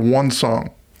Apple's number 1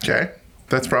 song. Okay?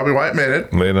 That's probably why it made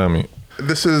it. Lay it on me.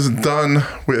 This is done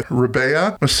with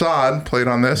Rabea Masad, played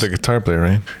on this. The guitar player,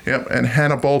 right? Yep, and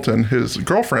Hannah Bolton, his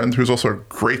girlfriend, who's also a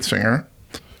great singer.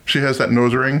 She has that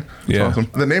nose ring. It's Yeah. awesome.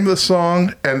 The name of the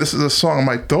song, and this is a song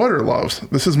my daughter loves.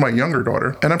 This is my younger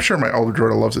daughter, and I'm sure my older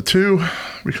daughter loves it too,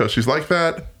 because she's like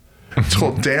that. It's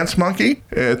called Dance Monkey.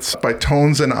 It's by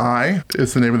Tones and I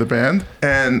is the name of the band.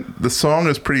 And the song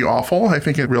is pretty awful, I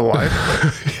think, in real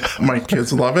life. My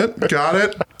kids love it. Got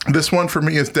it. This one for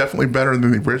me is definitely better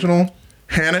than the original.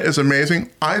 Hannah is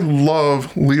amazing. I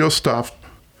love Leo stuff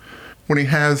when he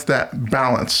has that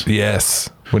balance. Yes.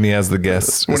 When he has the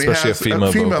guests, When he especially has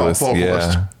a female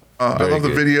vocalist. Yeah. I Very love the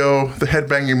good. video, the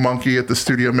headbanging monkey at the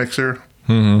studio mixer.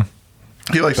 Mm-hmm.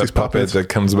 He likes That these puppet puppets. that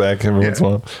comes back every once in a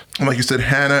while. And like you said,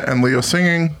 Hannah and Leo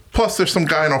singing. Plus, there's some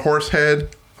guy in a horse head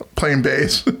playing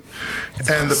bass,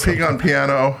 and the pig on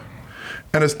piano,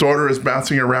 and his daughter is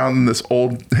bouncing around in this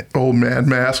old man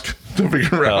mask, jumping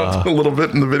around a little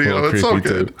bit in the video. little It's so creepy,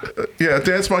 good. Yeah,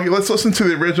 Dance Monkey. Let's listen to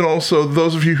the original. So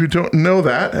those of you who don't know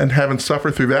that and haven't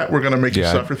suffered through that, we're going to make you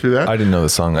suffer through that. I didn't know the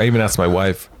song. I even asked my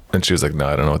wife, and she was like, no,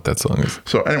 I don't know what that song is.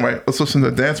 So anyway, let's listen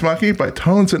to Dance Monkey by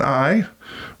Tones and I,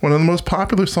 one of the most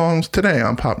popular songs today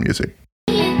on pop music.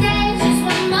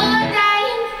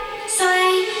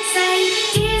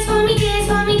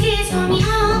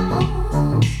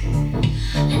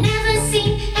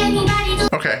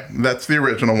 Okay, that's the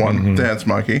original one, Dance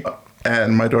Monkey.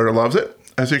 And my daughter loves it.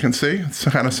 As you can see, it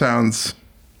kind of sounds,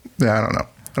 I don't know.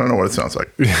 I don't know what it sounds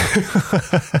like.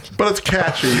 But it's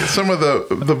catchy. Some of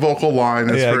the vocal line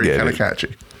is Yeah, I very get kind of it.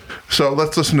 catchy. So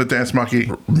let's listen to Dance Monkey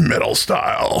Metal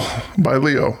Style by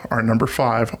Leo, our number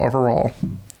 5 overall.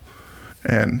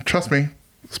 And trust me,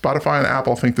 Spotify and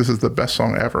Apple think this is the best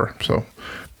song ever. So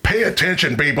pay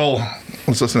attention, people.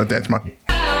 Let's listen to Dance Monkey.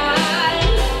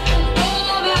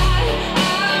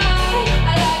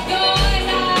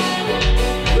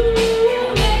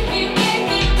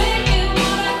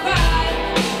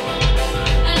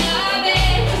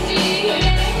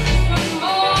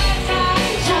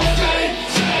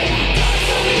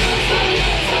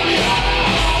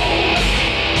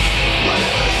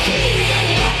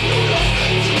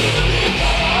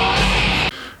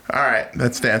 All right,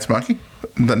 that's Dance Monkey.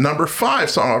 The number 5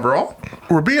 song overall.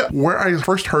 Rabea, where I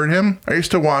first heard him, I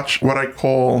used to watch what I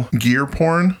call gear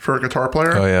porn for a guitar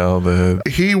player. Oh, yeah. All the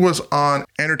He was on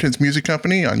Anderton's Music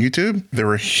Company on YouTube.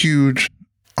 They're a huge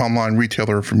online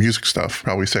retailer for music stuff,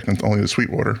 probably second only to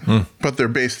Sweetwater. But they're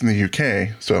based in the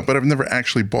UK. But I've never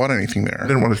actually bought anything there. I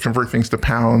didn't want to convert things to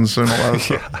pounds and all that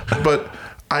stuff. But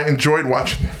I enjoyed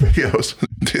watching the videos.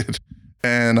 Did.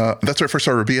 And that's where I first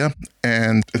saw Rabea.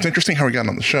 And it's interesting how he got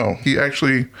on the show. He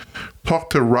actually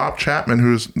talked to Rob Chapman,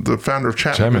 who's the founder of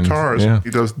Chapman Guitars. yeah. He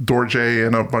does Dorje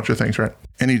and a bunch of things, right?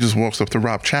 And he just walks up to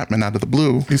Rob Chapman out of the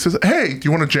blue. He says, hey, do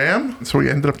you want to jam? So he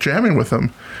ended up jamming with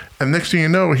him. And next thing you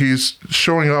know, he's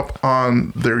showing up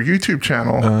on their YouTube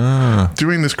channel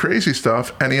doing this crazy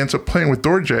stuff. And he ends up playing with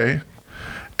Dorje.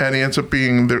 And he ends up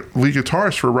being the lead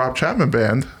guitarist for Rob Chapman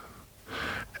Band.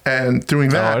 And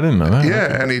doing that. I didn't know that. Yeah,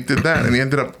 Okay. and he did that. And he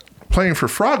ended up playing for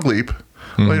Frog Leap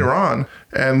later on.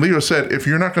 And Leo said, if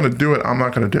you're not going to do it, I'm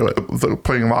not going to do it. The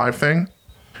playing live thing.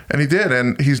 And he did.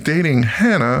 And he's dating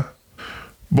Hannah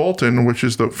Bolton, which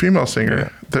is the female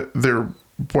singer. Their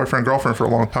boyfriend, girlfriend for a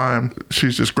long time.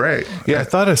 She's just great. Yeah, I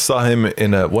thought I saw him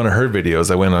in one of her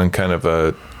videos. I went on kind of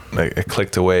I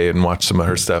clicked away and watched some of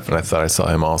her stuff, and I thought I saw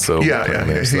him also. Yeah. playing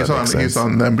there, so He's that on. makes He's sense.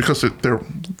 on them because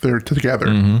they're together.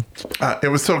 It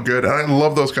was so good, and I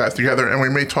love those guys together. And we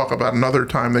may talk about another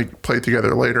time they played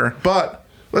together later. But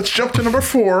let's jump to number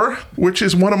 4, which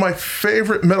is one of my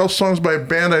favorite metal songs by a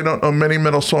band I don't know many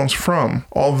metal songs from.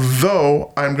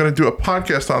 Although I'm going to do a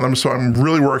podcast on them, so I'm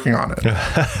really working on it.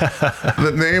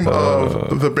 The name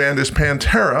of the band is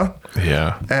Pantera.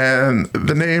 Yeah. And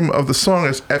the name of the song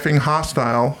is Effing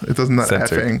Hostile. It doesn't have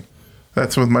Censored. effing.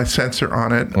 That's with my censor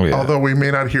on it. Oh, yeah. Although we may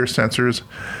not hear censors.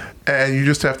 And you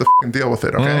just have to fucking deal with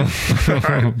it, okay? All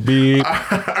right. Beep.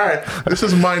 All right. This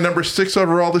is my number 6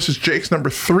 overall. This is Jake's number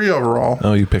 3 overall.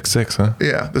 Oh, you picked 6, huh?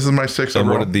 Yeah, this is my 6 And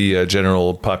overall. what did the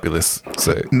general populace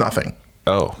say? Nothing.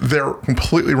 Oh, They're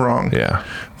completely wrong. yeah.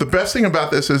 The best thing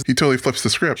about this is he totally flips the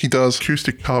script. He does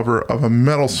acoustic cover of a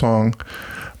metal song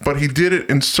but he did it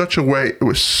in such a way, it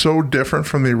was so different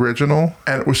from the original,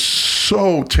 and it was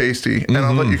so tasty. And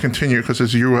I'll let you continue because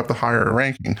as you have the higher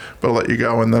ranking, but I'll let you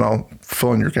go and then I'll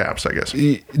fill in your gaps, I guess.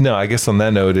 No, I guess on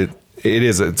that note,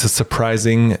 it's a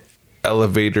surprising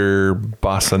elevator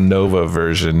bossa nova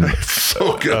version.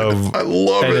 So good. I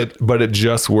love it. But it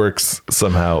just works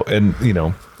somehow. And, you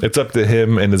know, it's up to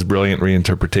him and his brilliant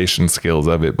reinterpretation skills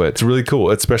of it. But it's really cool.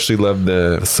 I especially love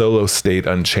the solo stayed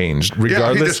unchanged.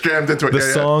 Regardless, he just jammed into it. The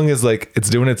song is like,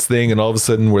 it's doing its thing. And all of a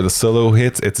sudden where the solo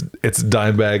hits, it's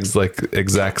Dimebag's like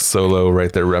exact solo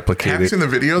right there replicated. Have you seen the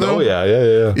video though? Oh, yeah.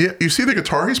 Yeah, you see the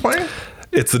guitar he's playing?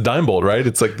 It's the Dime Bolt, right?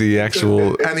 It's like the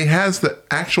actual... And he has the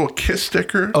actual Kiss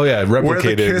sticker. Oh, yeah, replicated where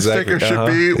the Kiss exactly. sticker should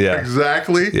be. Yeah.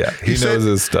 Exactly. Yeah, he knows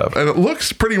his stuff. And it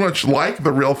looks pretty much like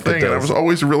the real thing. And I was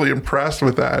always really impressed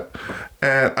with that.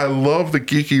 And I love the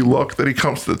geeky look that he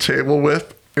comes to the table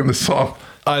with in the song.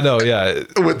 I know, yeah.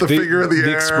 With the figure of the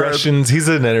air. Expressions. He's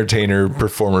an entertainer,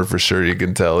 performer for sure. You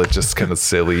can tell it's just kind of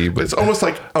silly. But it's almost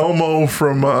like Elmo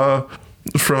from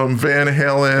Van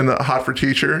Halen, Hot for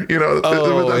Teacher, you know, with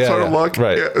that sort of look.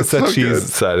 Right. Yeah, it's that so cheese good.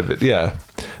 side of it. Yeah.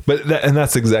 But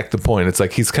that's exact the point. It's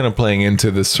like he's kind of playing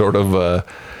into this sort of the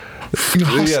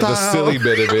silly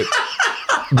bit of it.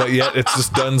 But yet it's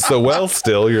just done so well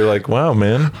still. You're like, wow,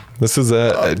 man, this is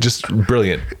just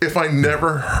brilliant. If I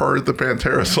never heard the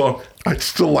Pantera song, I'd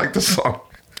still like the song.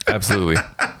 Absolutely.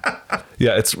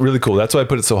 Yeah, it's really cool. That's why I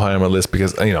put it so high on my list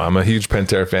because, you know, I'm a huge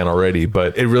Pantera fan already,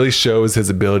 but it really shows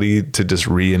his ability to just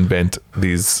reinvent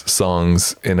these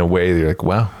songs in a way that you're like,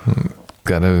 wow,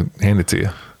 gotta hand it to you.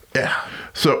 Yeah.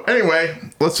 So anyway,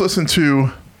 let's listen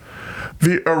to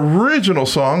the original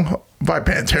song by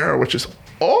Pantera, which is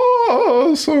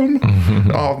awesome.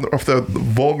 Off the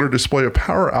Vulgar Display of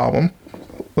Power album.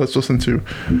 Let's listen to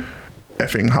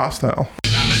Effing Hostile.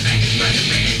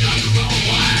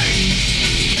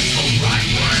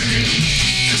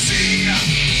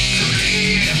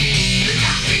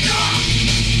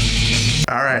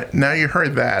 All right, now you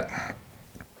heard that.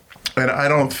 And I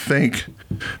don't think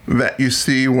that you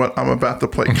see what I'm about to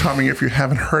play coming if you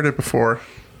haven't heard it before,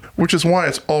 which is why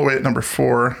it's all the way at number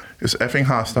 4 is Effing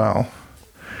Hostile.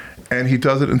 And he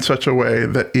does it in such a way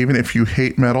that even if you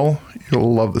hate metal,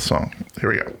 you'll love the song. Here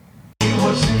we go.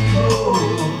 What's in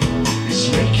flow?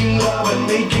 It's making love and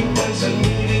making friends and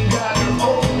meeting got your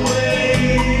own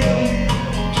way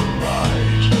to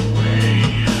ride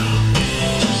away,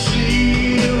 to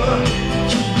seal,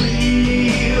 to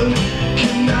bleed,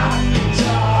 cannot be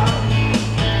taught.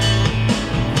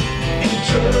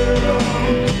 Internal,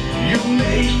 you're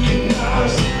making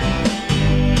us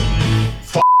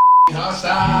f***ing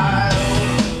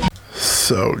hostile.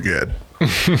 So good.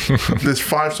 There's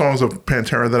 5 songs of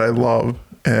Pantera that I love,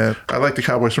 and I like the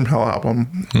Cowboys from Hell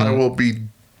album. I will be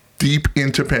deep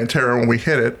into Pantera when we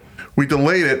hit it. We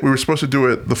delayed it. We were supposed to do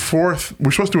it the 4th.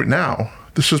 We're supposed to do it now.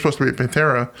 This was supposed to be a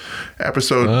Pantera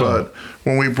episode, but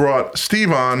when we brought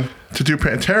Steve on to do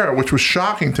Pantera, which was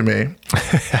shocking to me,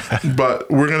 but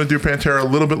we're going to do Pantera a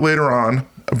little bit later on,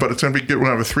 but it's going to be good. We're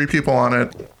going to have 3 people on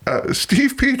it.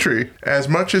 Steve Petrie, as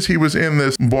much as he was in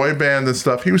this boy band and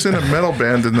stuff, he was in a metal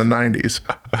band in the 90s.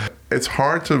 It's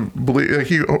hard to believe.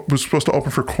 He was supposed to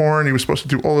open for Korn. He was supposed to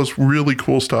do all this really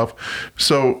cool stuff.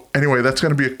 So anyway, that's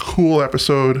going to be a cool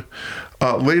episode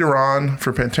later on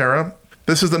for Pantera.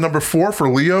 This is the number 4 for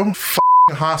Leo.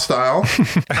 F***ing Hostile.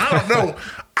 I don't know.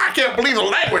 I can't believe the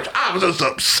language. I was just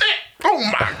upset. Oh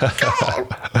my God.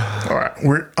 All right.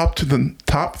 We're up to the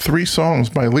top 3 songs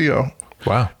by Leo.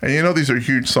 Wow. And you know these are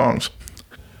huge songs.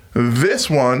 This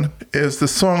one is the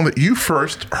song that you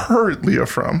first heard Leo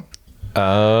from.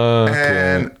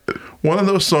 And one of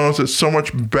those songs that's so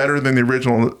much better than the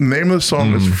original. The name of the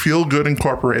song is Feel Good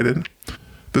Incorporated.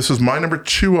 This is my number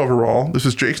 2 overall. This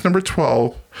is Jake's number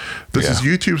 12. This is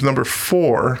YouTube's number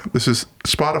 4. This is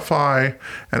Spotify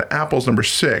and Apple's number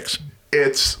 6.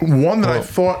 It's one that I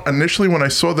thought initially when I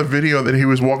saw the video that he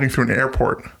was walking through an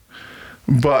airport.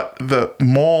 But the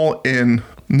mall in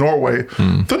Norway,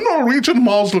 the Norwegian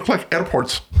malls look like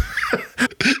airports.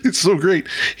 It's so great.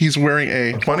 He's wearing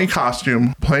a bunny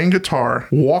costume, playing guitar,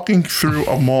 walking through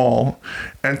a mall,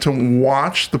 and to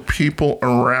watch the people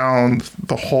around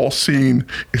the whole scene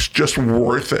is just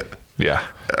worth it. Yeah.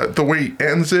 The way he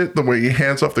ends it, the way he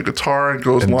hands off the guitar and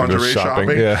goes lingerie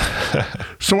shopping. Yeah.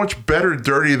 So much better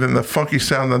dirty than the funky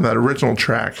sound on that original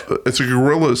track. It's a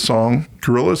Gorillaz song.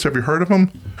 Gorillaz, have you heard of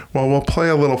them? Well, we'll play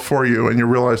a little for you and you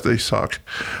realize they suck.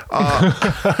 No,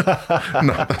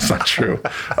 that's not true.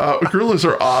 Gorillaz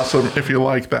are awesome if you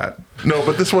like that. No,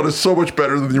 but this one is so much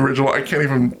better than the original. I can't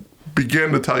even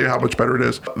begin to tell you how much better it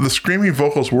is. The screaming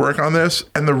vocals work on this,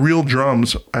 and the real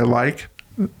drums I like.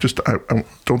 Just I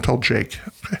don't tell Jake.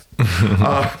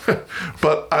 Okay.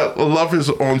 But I love his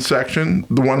own section,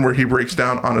 the one where he breaks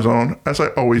down on his own, as I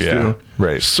always do.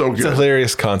 Right. So good. It's a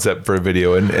hilarious concept for a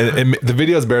video, and the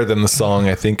video is better than the song,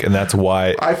 I think, and that's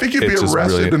why. I think you'd be it's just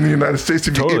arrested brilliant. in the United States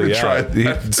if you even tried.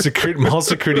 Mall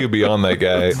security would be on that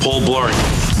guy. Full blurring.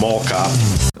 Mall cop.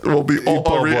 We'll be all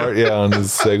Paul over you. Blart, on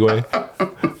his Segway.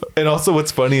 And also,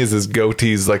 what's funny is his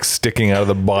goatee's like sticking out of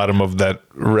the bottom of that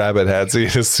rabbit hat, so you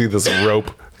just see this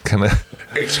rope kind of.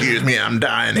 Excuse me, I'm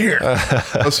dying here.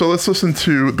 So let's listen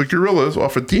to the Gorillaz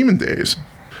off of Demon Days.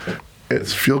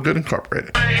 It's Feel Good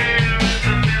Incorporated.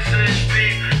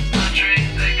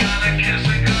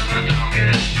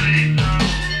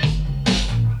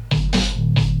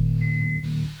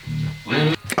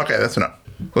 Okay, that's enough.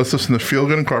 Let's listen to Feel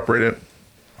Good Incorporated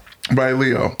by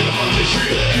Leo.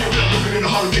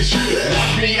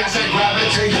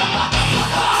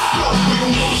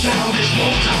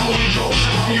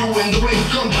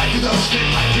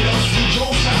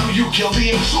 You kill the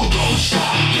ink, so don't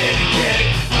stop. Get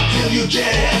it, until you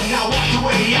get it. Now walk the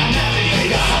way I'm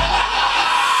navigator.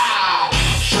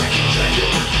 Check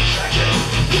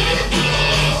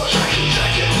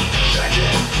it.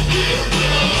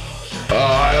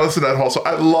 I listened to that whole song.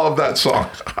 I love that song.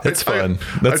 It's fun.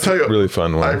 That's a really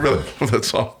fun one. I really love that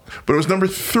song. But it was number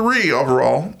 3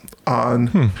 overall on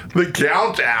the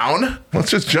countdown. Let's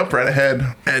just jump right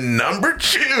ahead. And number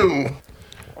 2.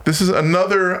 This is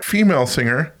another female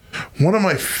singer. One of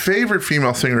my favorite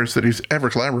female singers that he's ever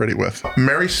collaborated with,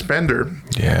 Mary Spender.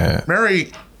 Yeah.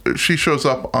 Mary, she shows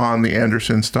up on the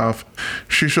Anderson stuff.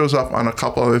 She shows up on a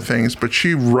couple other things, but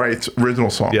she writes original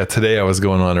songs. Yeah, today I was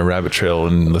going on a rabbit trail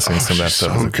and listening to some of that she's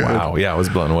stuff. so I was like, good. wow. Yeah, I was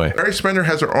blown away. Mary Spender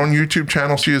has her own YouTube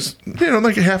channel. She has,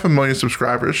 like 500,000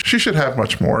 subscribers. She should have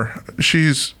much more.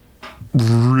 She's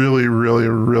really, really,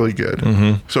 really good.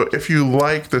 Mm-hmm. So if you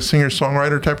like the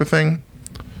singer-songwriter type of thing,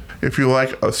 if you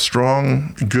like a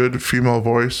strong, good female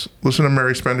voice, listen to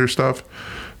Mary Spender stuff.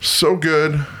 So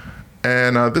good.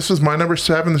 And this is my number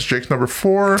 7. This is Jake's number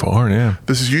 4. 4, yeah.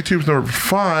 This is YouTube's number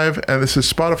 5. And this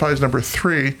is Spotify's number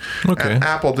 3. Okay. And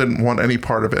Apple didn't want any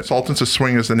part of it. Sultans of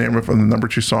Swing is the name of the number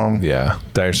 2 song. Yeah.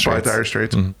 Dire Straits. By Dire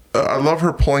Straits. I love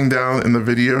her pulling down in the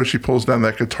video. She pulls down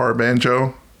that guitar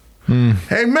banjo.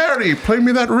 Hey, Mary, play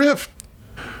me that riff.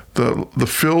 The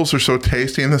fills are so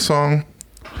tasty in the song.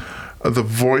 The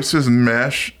voices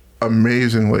mesh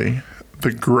amazingly.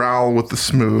 The growl with the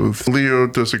smooth. Leo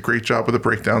does a great job with the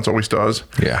breakdowns, always does.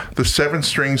 Yeah. The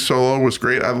 7-string solo was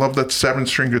great. I love that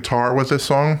 7-string guitar with this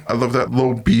song. I love that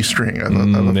low B string. I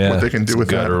love what they can do with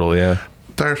guttural, that. Yeah.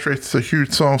 Dire Straits is a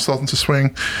huge song, Sultans of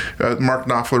Swing. Mark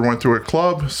Knopfler went to a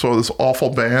club, saw this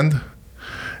awful band,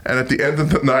 and at the end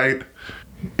of the night,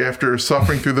 after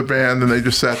suffering through the band, and they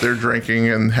just sat there drinking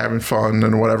and having fun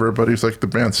and whatever, but he's like, the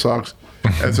band sucks.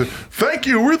 And said, thank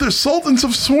you, we're the Sultans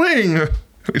of Swing.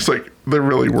 He's like, they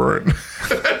really weren't.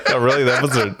 Oh, really? I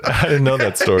didn't know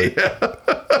that story. Yeah.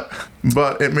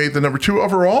 But it made the number 2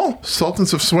 overall,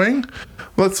 Sultans of Swing.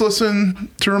 Let's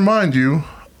listen to remind you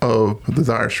of the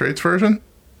Dire Straits version.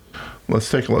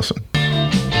 Let's take a listen. Way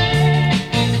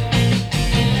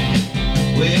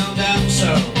on down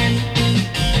south.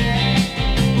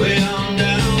 Way on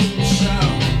down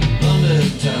south.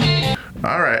 London town.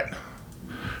 All right.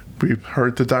 We've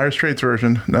heard the Dire Straits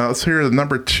version. Now let's hear the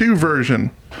number 2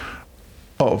 version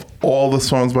of all the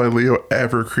songs by Leo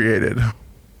ever created.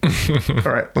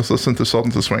 All right, let's listen to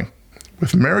Sultans of Swing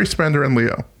with Mary Spender and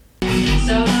Leo. So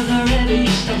already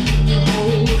stuck to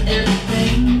hold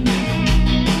everything.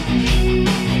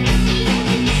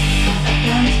 I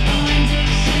can't find to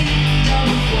see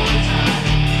double for time.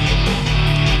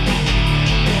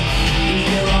 You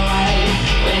feel alright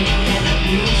when you get a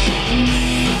new song.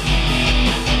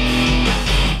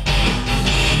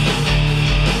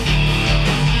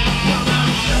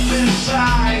 Step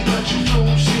inside, but you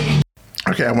don't see.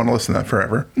 Okay, I want to listen to that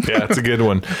forever. Yeah, it's a good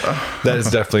one. That is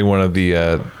definitely one of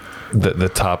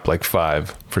the top like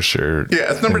 5 for sure.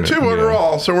 Yeah, it's number 2 Yeah.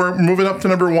 overall. So we're moving up to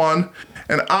number 1.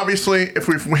 And obviously, if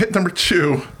we've hit number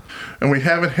 2 and we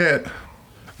haven't hit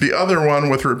the other one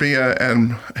with Rabia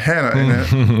and Hannah in it,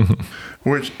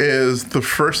 which is the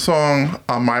first song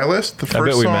on my list, the bet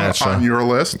first we song matched, on huh? your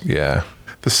list, Yeah.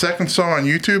 the second song on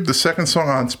YouTube, the second song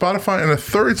on Spotify, and the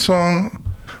third song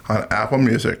on Apple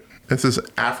Music. This is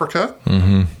Africa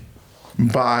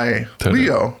by Toto.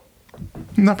 Leo,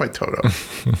 not by Toto.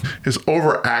 His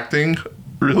overacting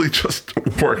really just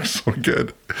works so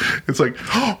good. It's like,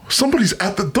 oh, somebody's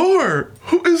at the door.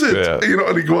 Who is it? Yeah.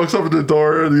 And he walks up to the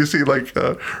door and you see like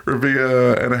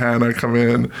Rabia and Hannah come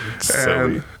in.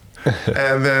 Silly. And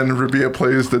And then Rabia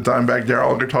plays the Dimebag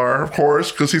Darrell guitar, of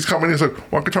course, because he's coming. He's like,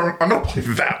 "What guitar? I'm gonna play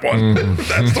that one.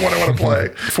 That's the one I want to play."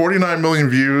 49 million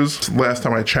views last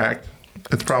time I checked.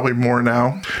 It's probably more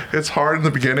now. It's hard in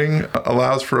the beginning,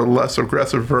 allows for a less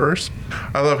aggressive verse.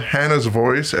 I love Hannah's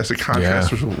voice as it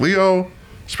contrasts with Leo,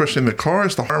 especially in the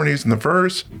chorus, the harmonies in the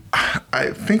verse.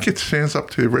 I think it stands up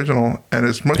to the original and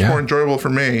is much more enjoyable for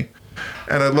me.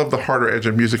 And I love the harder edge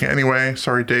of music anyway.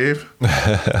 Sorry, Dave.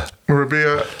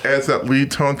 Rabia adds that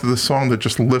lead tone to the song that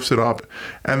just lifts it up.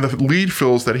 And the lead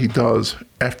fills that he does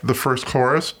after the first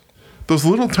chorus, those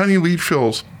little tiny lead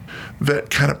fills that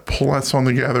kind of pull that song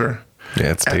together.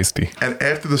 Yeah, it's tasty. And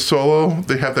after the solo,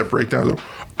 they have that breakdown of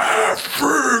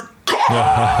Africa.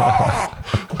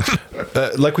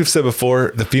 Like we've said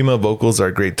before, the female vocals are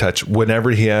a great touch.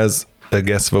 Whenever he has a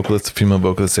guest vocalist, a female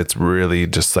vocalist, it's really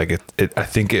just like it. I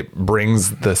think it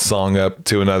brings the song up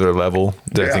to another level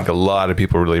that I think a lot of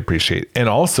people really appreciate. And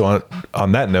also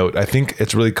on that note, I think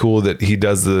it's really cool that he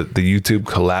does the YouTube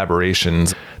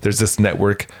collaborations. There's this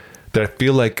network that I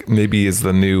feel like maybe is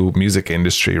the new music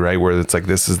industry, right? Where it's like,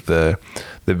 this is the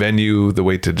venue, the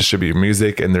way to distribute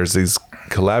music. And there's these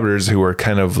collaborators who are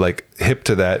kind of like hip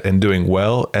to that and doing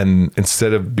well. And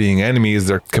instead of being enemies,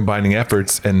 they're combining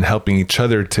efforts and helping each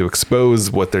other to expose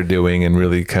what they're doing and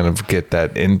really kind of get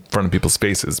that in front of people's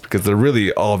faces, because they're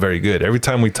really all very good. Every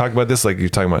time we talk about this, like you're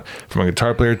talking about from a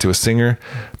guitar player to a singer,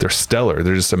 they're stellar.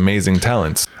 They're just amazing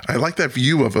talents. I like that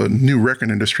view of a new record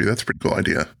industry. That's a pretty cool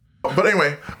idea. But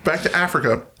anyway, back to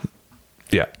Africa.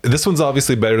 Yeah, this one's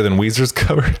obviously better than Weezer's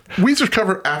cover. Weezer's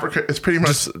cover Africa is pretty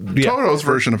much Toto's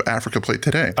version of Africa played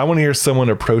today. I want to hear someone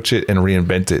approach it and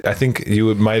reinvent it. I think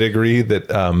you might agree that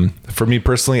for me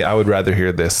personally, I would rather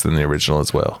hear this than the original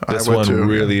as well. This one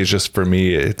really is just, for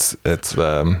me, it's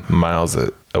miles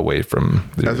away from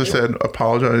the original. As I said,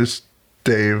 apologize,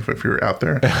 Dave, if you're out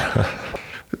there.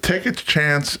 Take a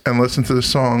chance and listen to the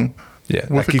song. Yeah,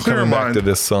 with I keep a clear coming back mind. to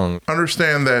this song.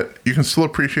 Understand that you can still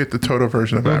appreciate the Toto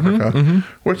version of Africa.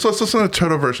 Which, let's listen to the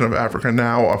Toto version of Africa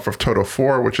now off of Toto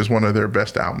 4, which is one of their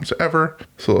best albums ever.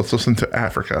 So let's listen to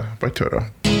Africa by Toto.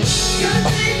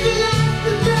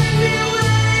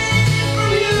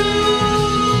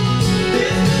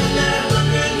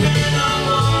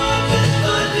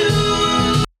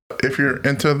 If you're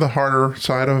into the harder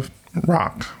side of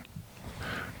rock,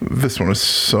 this one is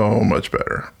so much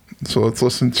better. So let's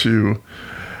listen to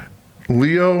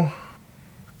Leo,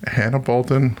 Hannah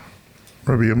Bolton,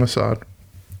 Rabia Masad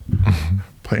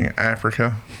playing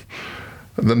Africa.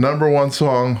 The number one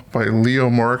song by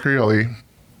Leo Moracchioli,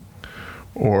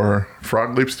 or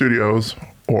Frog Leap Studios,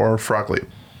 or Frog Leap.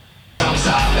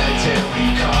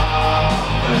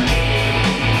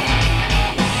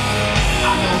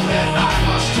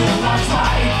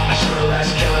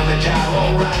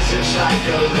 Rises like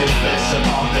Olympus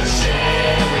upon the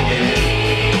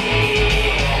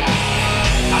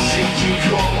I see you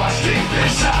go what's deep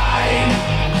inside,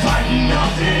 fighting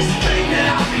off this thing that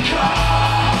I become.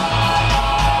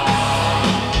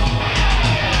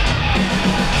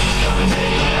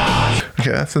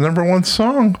 Okay, that's the number one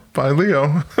song by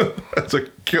Leo. That's a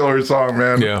killer song,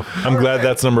 man. Yeah, I'm glad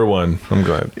that's number one. I'm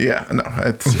glad. Yeah, no,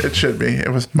 it should be. It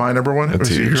was my number one. It was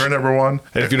huge. your number one.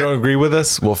 And if you don't agree with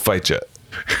us, we'll fight you.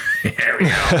 Here we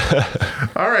go.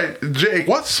 All right, Jake,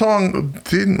 what song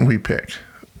didn't we pick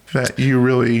that you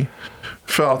really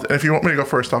felt? And if you want me to go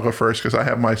first, I'll go first because I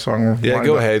have my song. Yeah,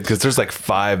 go ahead, because there's like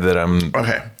 5 that I'm...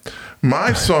 Okay.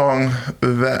 My song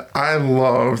that I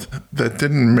loved that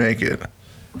didn't make it,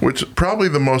 which is probably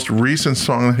the most recent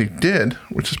song that he did,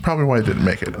 which is probably why it didn't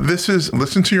make it. This is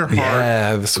Listen to Your Heart.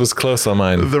 Yeah, this was close on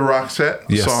mine. The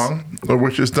Roxette song,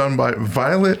 which is done by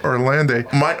Violet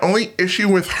Orlande. My only issue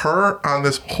with her on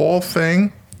this whole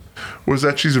thing was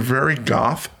that she's very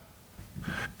goth.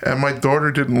 And my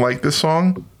daughter didn't like this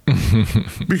song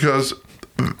because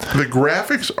the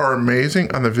graphics are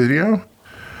amazing on the video.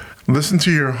 Listen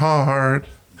to Your Heart,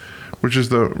 which is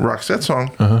the Roxette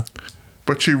song.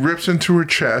 But she rips into her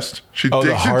chest. She digs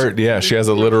the heart. Yeah, she has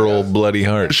a literal bloody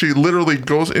heart. She literally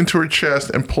goes into her chest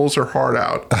and pulls her heart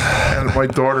out. And my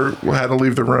daughter had to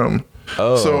leave the room.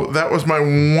 So that was my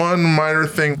one minor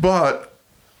thing. But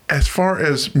as far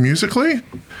as musically,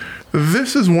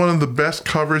 this is one of the best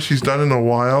covers he's done in a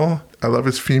while. I love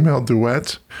his female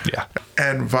duets. Yeah.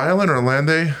 And Violet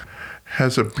Orlande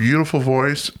has a beautiful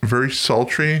voice, very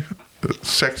sultry,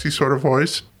 sexy sort of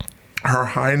voice. Her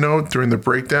high note during the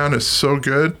breakdown is so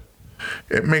good.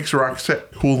 It makes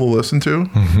Roxette cool to listen to,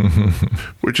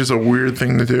 which is a weird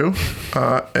thing to do.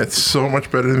 It's so much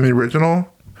better than the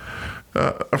original.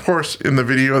 Of course, in the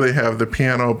video, they have the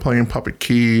piano playing puppet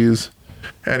keys.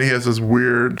 and he has this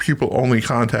weird people only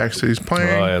contacts that he's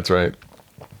playing. Oh, that's right.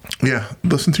 Yeah,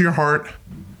 Listen to Your Heart.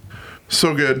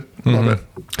 So good. Love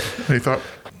it. Any thought?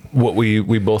 What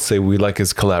we both say we like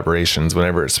is collaborations.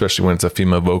 Whenever, especially when it's a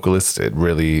female vocalist, it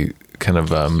really kind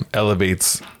of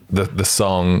elevates the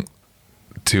song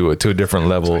to a different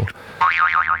level.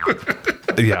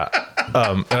 Yeah.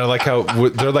 And I like how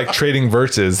they're like trading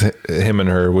verses, him and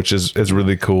her, which is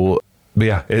really cool. But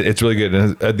yeah, it's really good.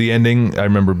 And at the ending, I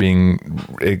remember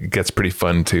it gets pretty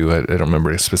fun too. I don't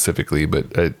remember specifically,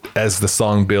 but as the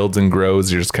song builds and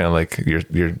grows, you're just kind of like,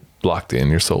 you're locked in,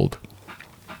 you're sold.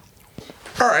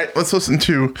 All right, let's listen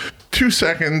to 2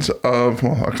 seconds of,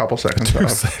 well, a couple seconds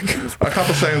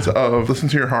of Listen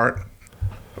to Your Heart.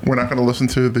 We're not going to listen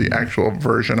to the actual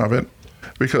version of it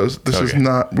because this is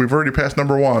not, we've already passed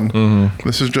number 1.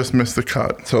 This is just missed the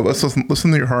cut. So let's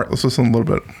listen to Your Heart. Let's listen a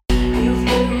little bit.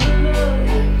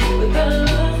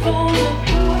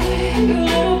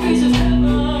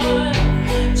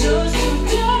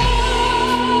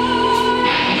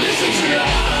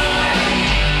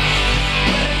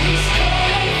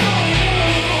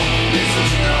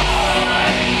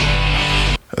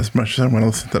 As much as I want to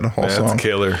listen to the whole song. That's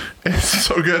killer. It's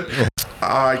so good.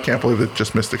 I can't believe it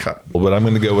just missed the cut. But I'm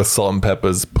going to go with Salt and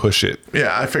Peppa's Push It.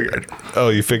 Yeah, I figured. Oh,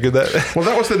 you figured that? Well,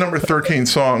 that was the number 13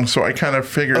 song, so I kind of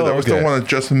figured that was the one that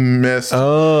just missed.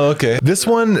 Oh, okay. This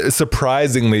one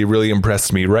surprisingly really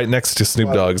impressed me, right next to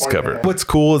Snoop Dogg's cover. What's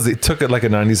cool is it took it like a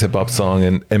 90s hip hop song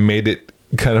and made it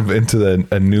kind of into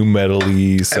a new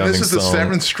metal-y sounding song. And this is the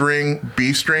 7-string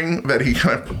B string that he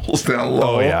kind of pulls down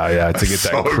low. Oh yeah, to get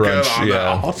that crunch.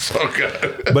 Yeah, so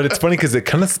good. But it's funny because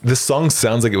this song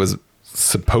sounds like it was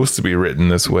supposed to be written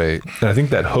this way, and I think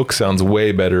that hook sounds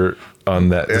way better on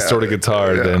that distorted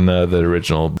guitar than the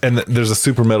original. And there's a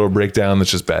super metal breakdown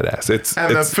that's just badass.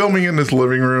 It's filming in his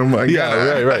living room. Right.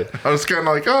 I was kind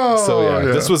of like,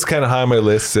 this was kind of high on my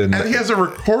list. And he has a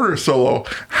recorder solo.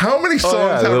 How many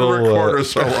songs have a recorder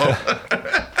solo?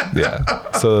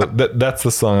 Yeah. So that's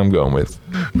the song I'm going with.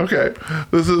 Okay.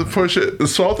 This is Push It.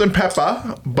 Salt and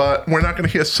Pepper, but we're not going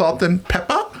to hear Salt and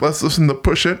Pepper. Let's listen to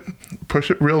Push It. Push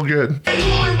It real good.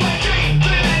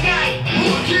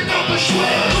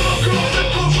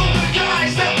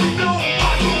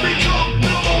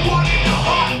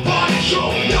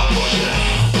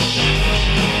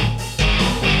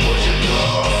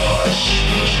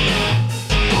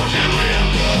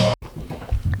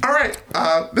 All right.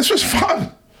 This was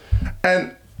fun.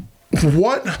 And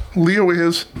what Leo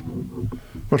is,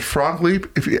 what Frog Leap,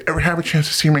 if you ever have a chance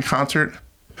to see him in concert,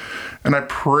 and I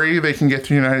pray they can get to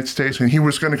the United States, and he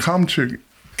was going to come to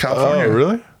California. Oh,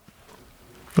 really?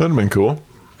 That'd have been cool.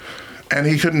 And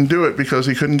he couldn't do it because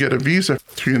he couldn't get a visa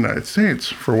to the United States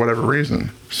for whatever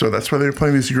reason. So that's why they were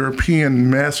playing these European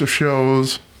massive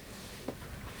shows.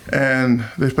 And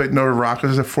they played Nova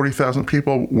Rockers at 40,000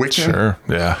 people. Wiccan. Sure,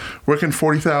 yeah. Wiccan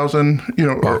 40,000,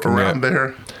 around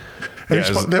there. And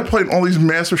they're playing all these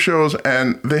massive shows,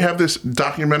 and they have this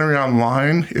documentary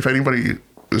online, if anybody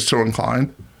is so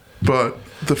inclined. But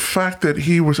the fact that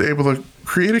he was able to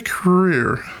create a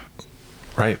career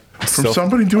from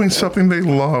somebody doing something they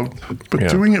loved, but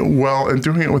doing it well and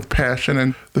doing it with passion,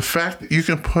 and the fact that you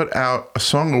can put out a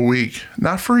song a week,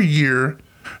 not for a year,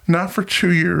 not for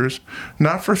 2 years,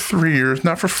 not for 3 years,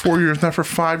 not for 4 years, not for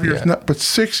 5 years, but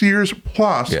 6 years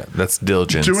plus. Yeah, that's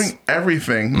diligence. Doing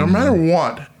everything, no matter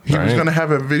what. He was going to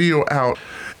have a video out.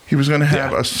 He was going to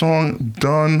have a song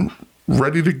done,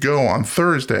 ready to go on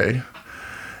Thursday.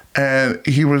 And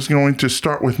he was going to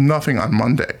start with nothing on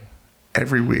Monday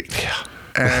every week. Yeah.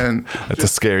 And that's a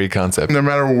scary concept. No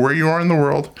matter where you are in the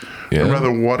world, no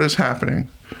matter what is happening,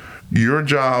 your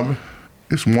job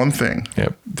is one thing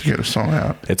to get a song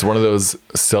out. It's one of those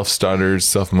self-starters,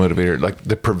 self-motivator, like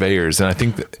the purveyors. And I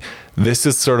think that this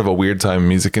is sort of a weird time in the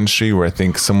music industry where I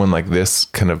think someone like this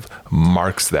kind of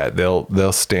marks that.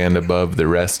 They'll stand above the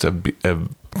rest of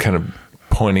kind of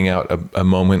pointing out a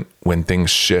moment when things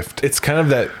shift. It's kind of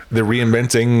the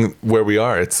reinventing where we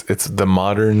are. It's the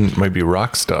modern, maybe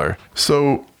rock star.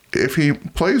 So if he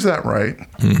plays that right,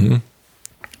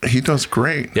 he does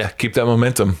great. Yeah, keep that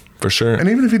momentum for sure. And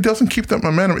even if he doesn't keep that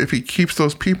momentum, if he keeps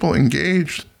those people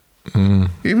engaged,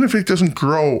 even if he doesn't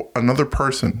grow another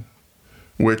person,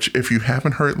 which if you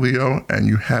haven't heard Leo and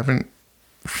you haven't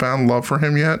found love for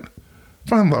him yet,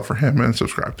 find love for him and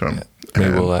subscribe to him.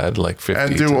 Maybe we'll add like 50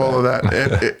 and do all of that.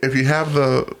 If you have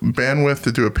the bandwidth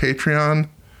to do a Patreon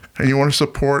and you want to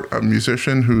support a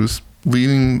musician who's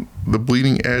leading the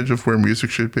bleeding edge of where music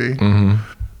should be,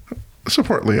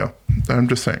 support Leo. I'm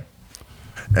just saying.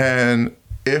 And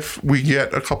if we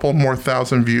get a couple more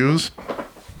 1,000 views,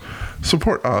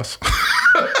 support us.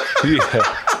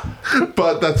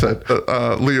 But that's it.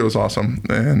 Leo's awesome,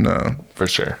 and For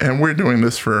sure. and we're doing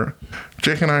this for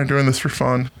Jake and I are doing this for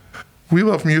fun. We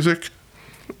love music.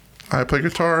 I play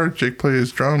guitar. Jake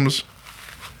plays drums,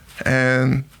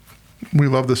 and we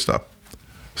love this stuff.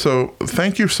 So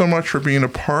thank you so much for being a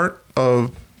part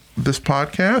of this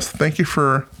podcast. Thank you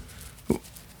for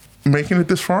making it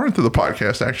this far into the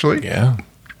podcast. Actually, Yeah.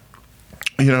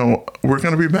 you know, we're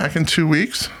going to be back in 2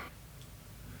 weeks,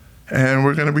 and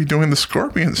we're going to be doing the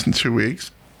Scorpions in 2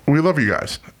 weeks. We love you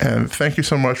guys, and thank you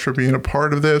so much for being a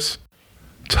part of this.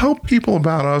 Tell people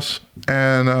about us,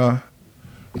 and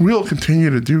we'll continue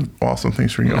to do awesome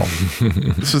things for y'all.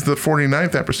 This is the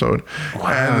 49th episode,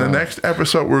 and the next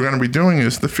episode we're going to be doing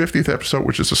is the 50th episode,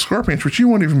 which is the Scorpions, which you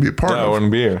won't even be a part I of.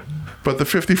 wouldn't be here. But the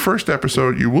 51st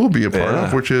episode you will be a part Yeah.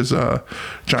 of, which is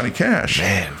Johnny Cash.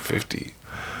 Man, 50.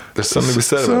 There's something to be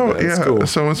said So about that. It's yeah, cool.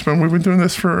 so we've been doing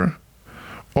this for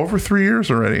over 3 years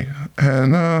already,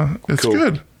 and it's Cool.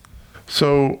 good.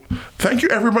 So thank you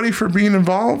everybody for being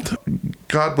involved.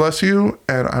 God bless you,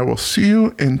 and I will see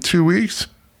you in 2 weeks.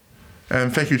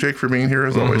 And thank you, Jake, for being here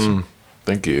as always.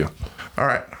 Thank you. All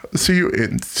right, see you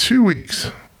in 2 weeks.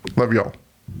 Love y'all.